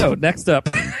 So next up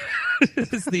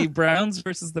is the Browns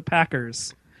versus the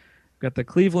Packers. We've got the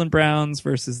Cleveland Browns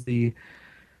versus the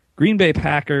Green Bay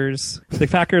Packers. The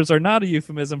Packers are not a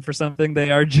euphemism for something. They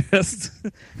are just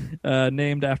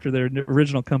named after their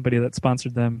original company that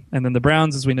sponsored them. And then the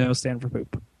Browns, as we know, stand for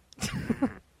poop.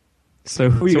 So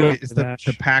who are you So going it's with, the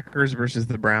Ash? Packers versus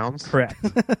the Browns? Correct.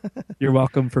 You're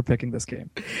welcome for picking this game.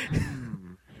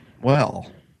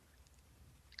 Well,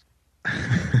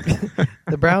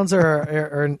 The Browns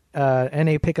are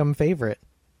NA Pick'em favorite.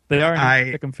 They are I-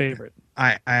 a pick 'em favorite.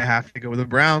 I have to go with the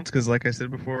Browns because, like I said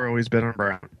before, I always bet on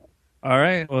Brown. All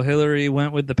right. Well, Hillary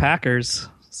went with the Packers.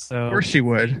 So Of course she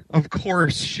would. Of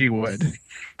course she would.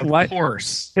 Of Why-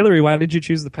 course. Hillary, why did you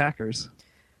choose the Packers?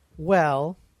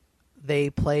 Well, they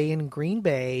play in Green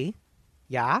Bay,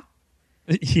 yeah,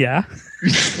 Yeah.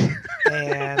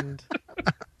 and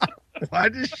Why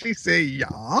did she say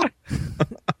yeah?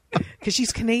 because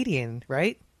she's Canadian,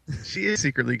 right? She is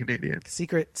secretly Canadian.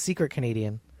 Secret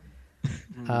Canadian.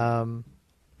 And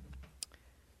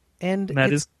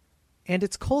That is and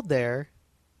it's cold there,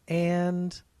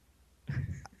 and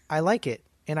I like it,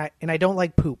 and I don't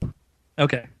like poop.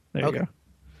 okay. There Okay. you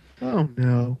go. Oh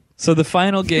no. So the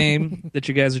final game that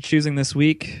you guys are choosing this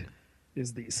week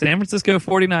is the San Francisco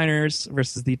 49ers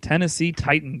versus the Tennessee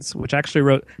Titans, which actually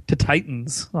wrote to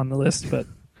Titans on the list, but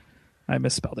I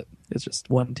misspelled it. It's just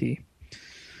one T.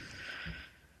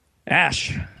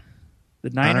 Ash, the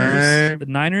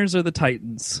Niners or the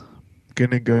Titans?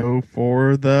 Gonna go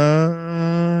for the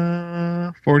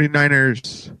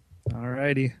 49ers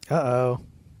Alrighty. Uh-oh.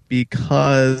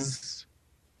 because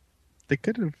they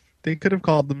could have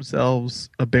called themselves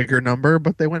a bigger number,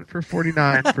 but they went for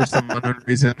 49 for some unknown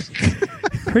reason.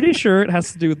 Pretty sure it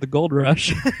has to do with the gold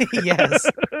rush. Yes.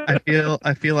 I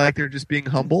feel like they're just being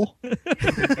humble. You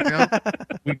know?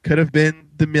 We could have been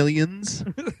the millions.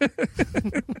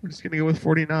 We're just gonna go with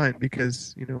 49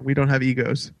 because we don't have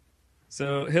egos.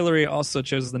 So Hillary also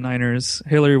chose the Niners.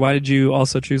 Hillary, why did you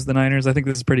also choose the Niners? I think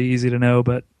this is pretty easy to know,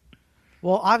 but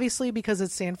Well, obviously because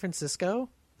it's San Francisco,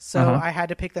 so Uh-huh. I had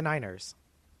to pick the Niners.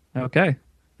 okay.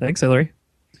 Thanks, Hillary.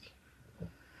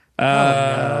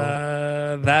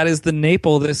 That is the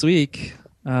Naple this week.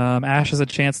 Ash has a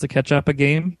chance to catch up a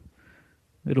game.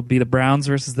 It'll be the Browns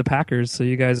versus the Packers, so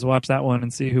you guys watch that one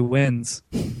and see who wins.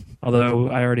 Although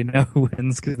I already know who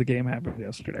wins because the game happened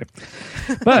yesterday.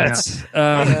 But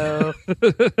No.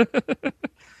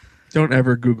 Don't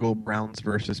ever Google Browns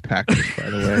versus Packers, by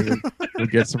the way. You'll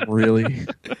get some really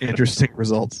interesting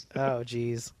results. Oh,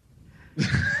 geez.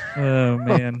 oh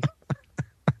man.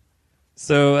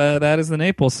 So that is the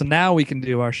Naples. So now we can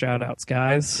do our shout outs,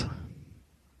 guys.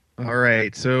 All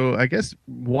right, so I guess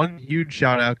one huge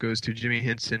shout out goes to Jimmy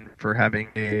Henson for having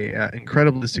a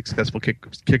incredibly successful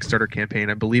Kickstarter campaign.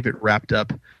 I believe it wrapped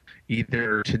up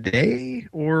either today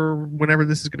or whenever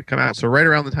this is going to come out. So right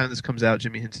around the time this comes out,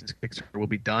 Jimmy Henson's Kickstarter will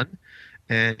be done,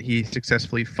 and he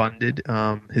successfully funded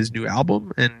his new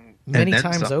album and Many then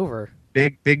times some. over.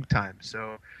 Big time.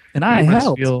 So And I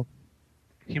helped.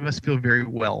 he must feel very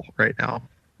well right now.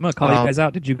 I'm going to call you guys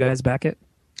out. Did you guys back it?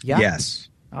 Yeah. Yes.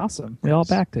 Awesome. We all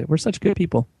backed it. We're such good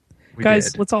people. We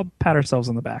Guys, did. let's all pat ourselves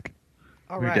on the back.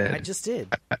 All We right. did. I just did.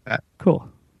 Cool.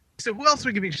 So who else are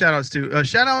we giving shout outs to?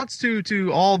 Shout outs to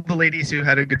all the ladies who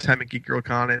had a good time at Geek Girl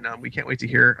Con, and we can't wait to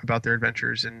hear about their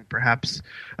adventures, and perhaps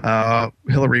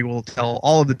Hillary will tell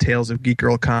all of the tales of Geek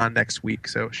Girl Con next week.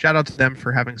 So shout out to them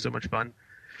for having so much fun.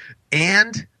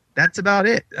 And that's about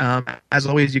it. As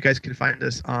always, you guys can find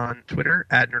us on Twitter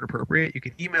at NerdAppropriate. You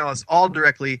can email us all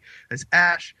directly as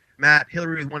Ash, Matt,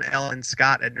 Hillary with one L, and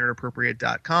Scott at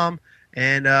nerdappropriate.com.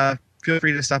 And feel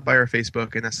free to stop by our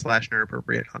Facebook, and that's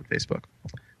 /nerdappropriate on Facebook.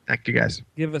 Thank you, guys.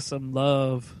 Give us some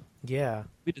love. Yeah.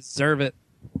 We deserve it.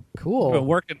 We've been Cool.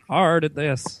 working hard at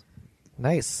this.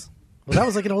 Nice. Well, that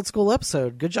was like an old school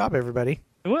episode. Good job, everybody.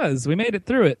 It was. We made it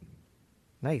through it.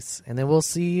 Nice. And then we'll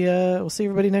see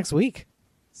everybody next week.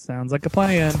 Sounds like a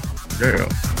plan. Yeah.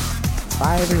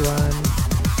 Bye, everyone.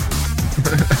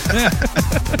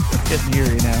 Getting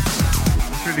eerie now.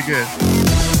 It's pretty good.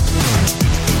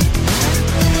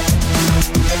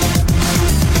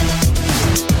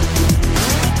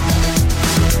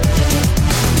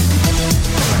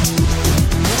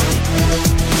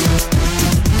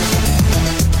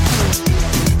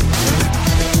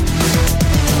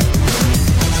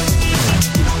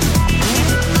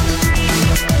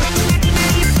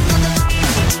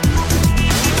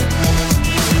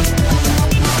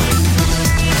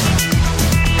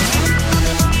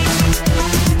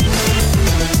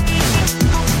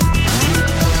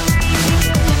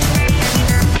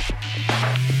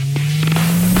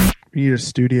 We need a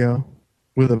studio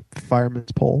with a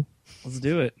fireman's pole. Let's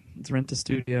do it. Let's rent a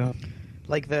studio.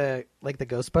 Like the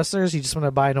Ghostbusters, you just want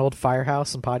to buy an old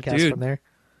firehouse and podcast Dude. from there?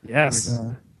 Yes.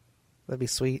 That'd be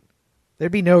sweet.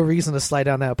 There'd be no reason to slide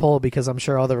down that pole because I'm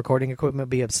sure all the recording equipment would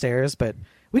be upstairs, but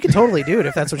we could totally do it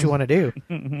if that's what you want to do.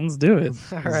 Let's do it.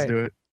 All Let's right. do it.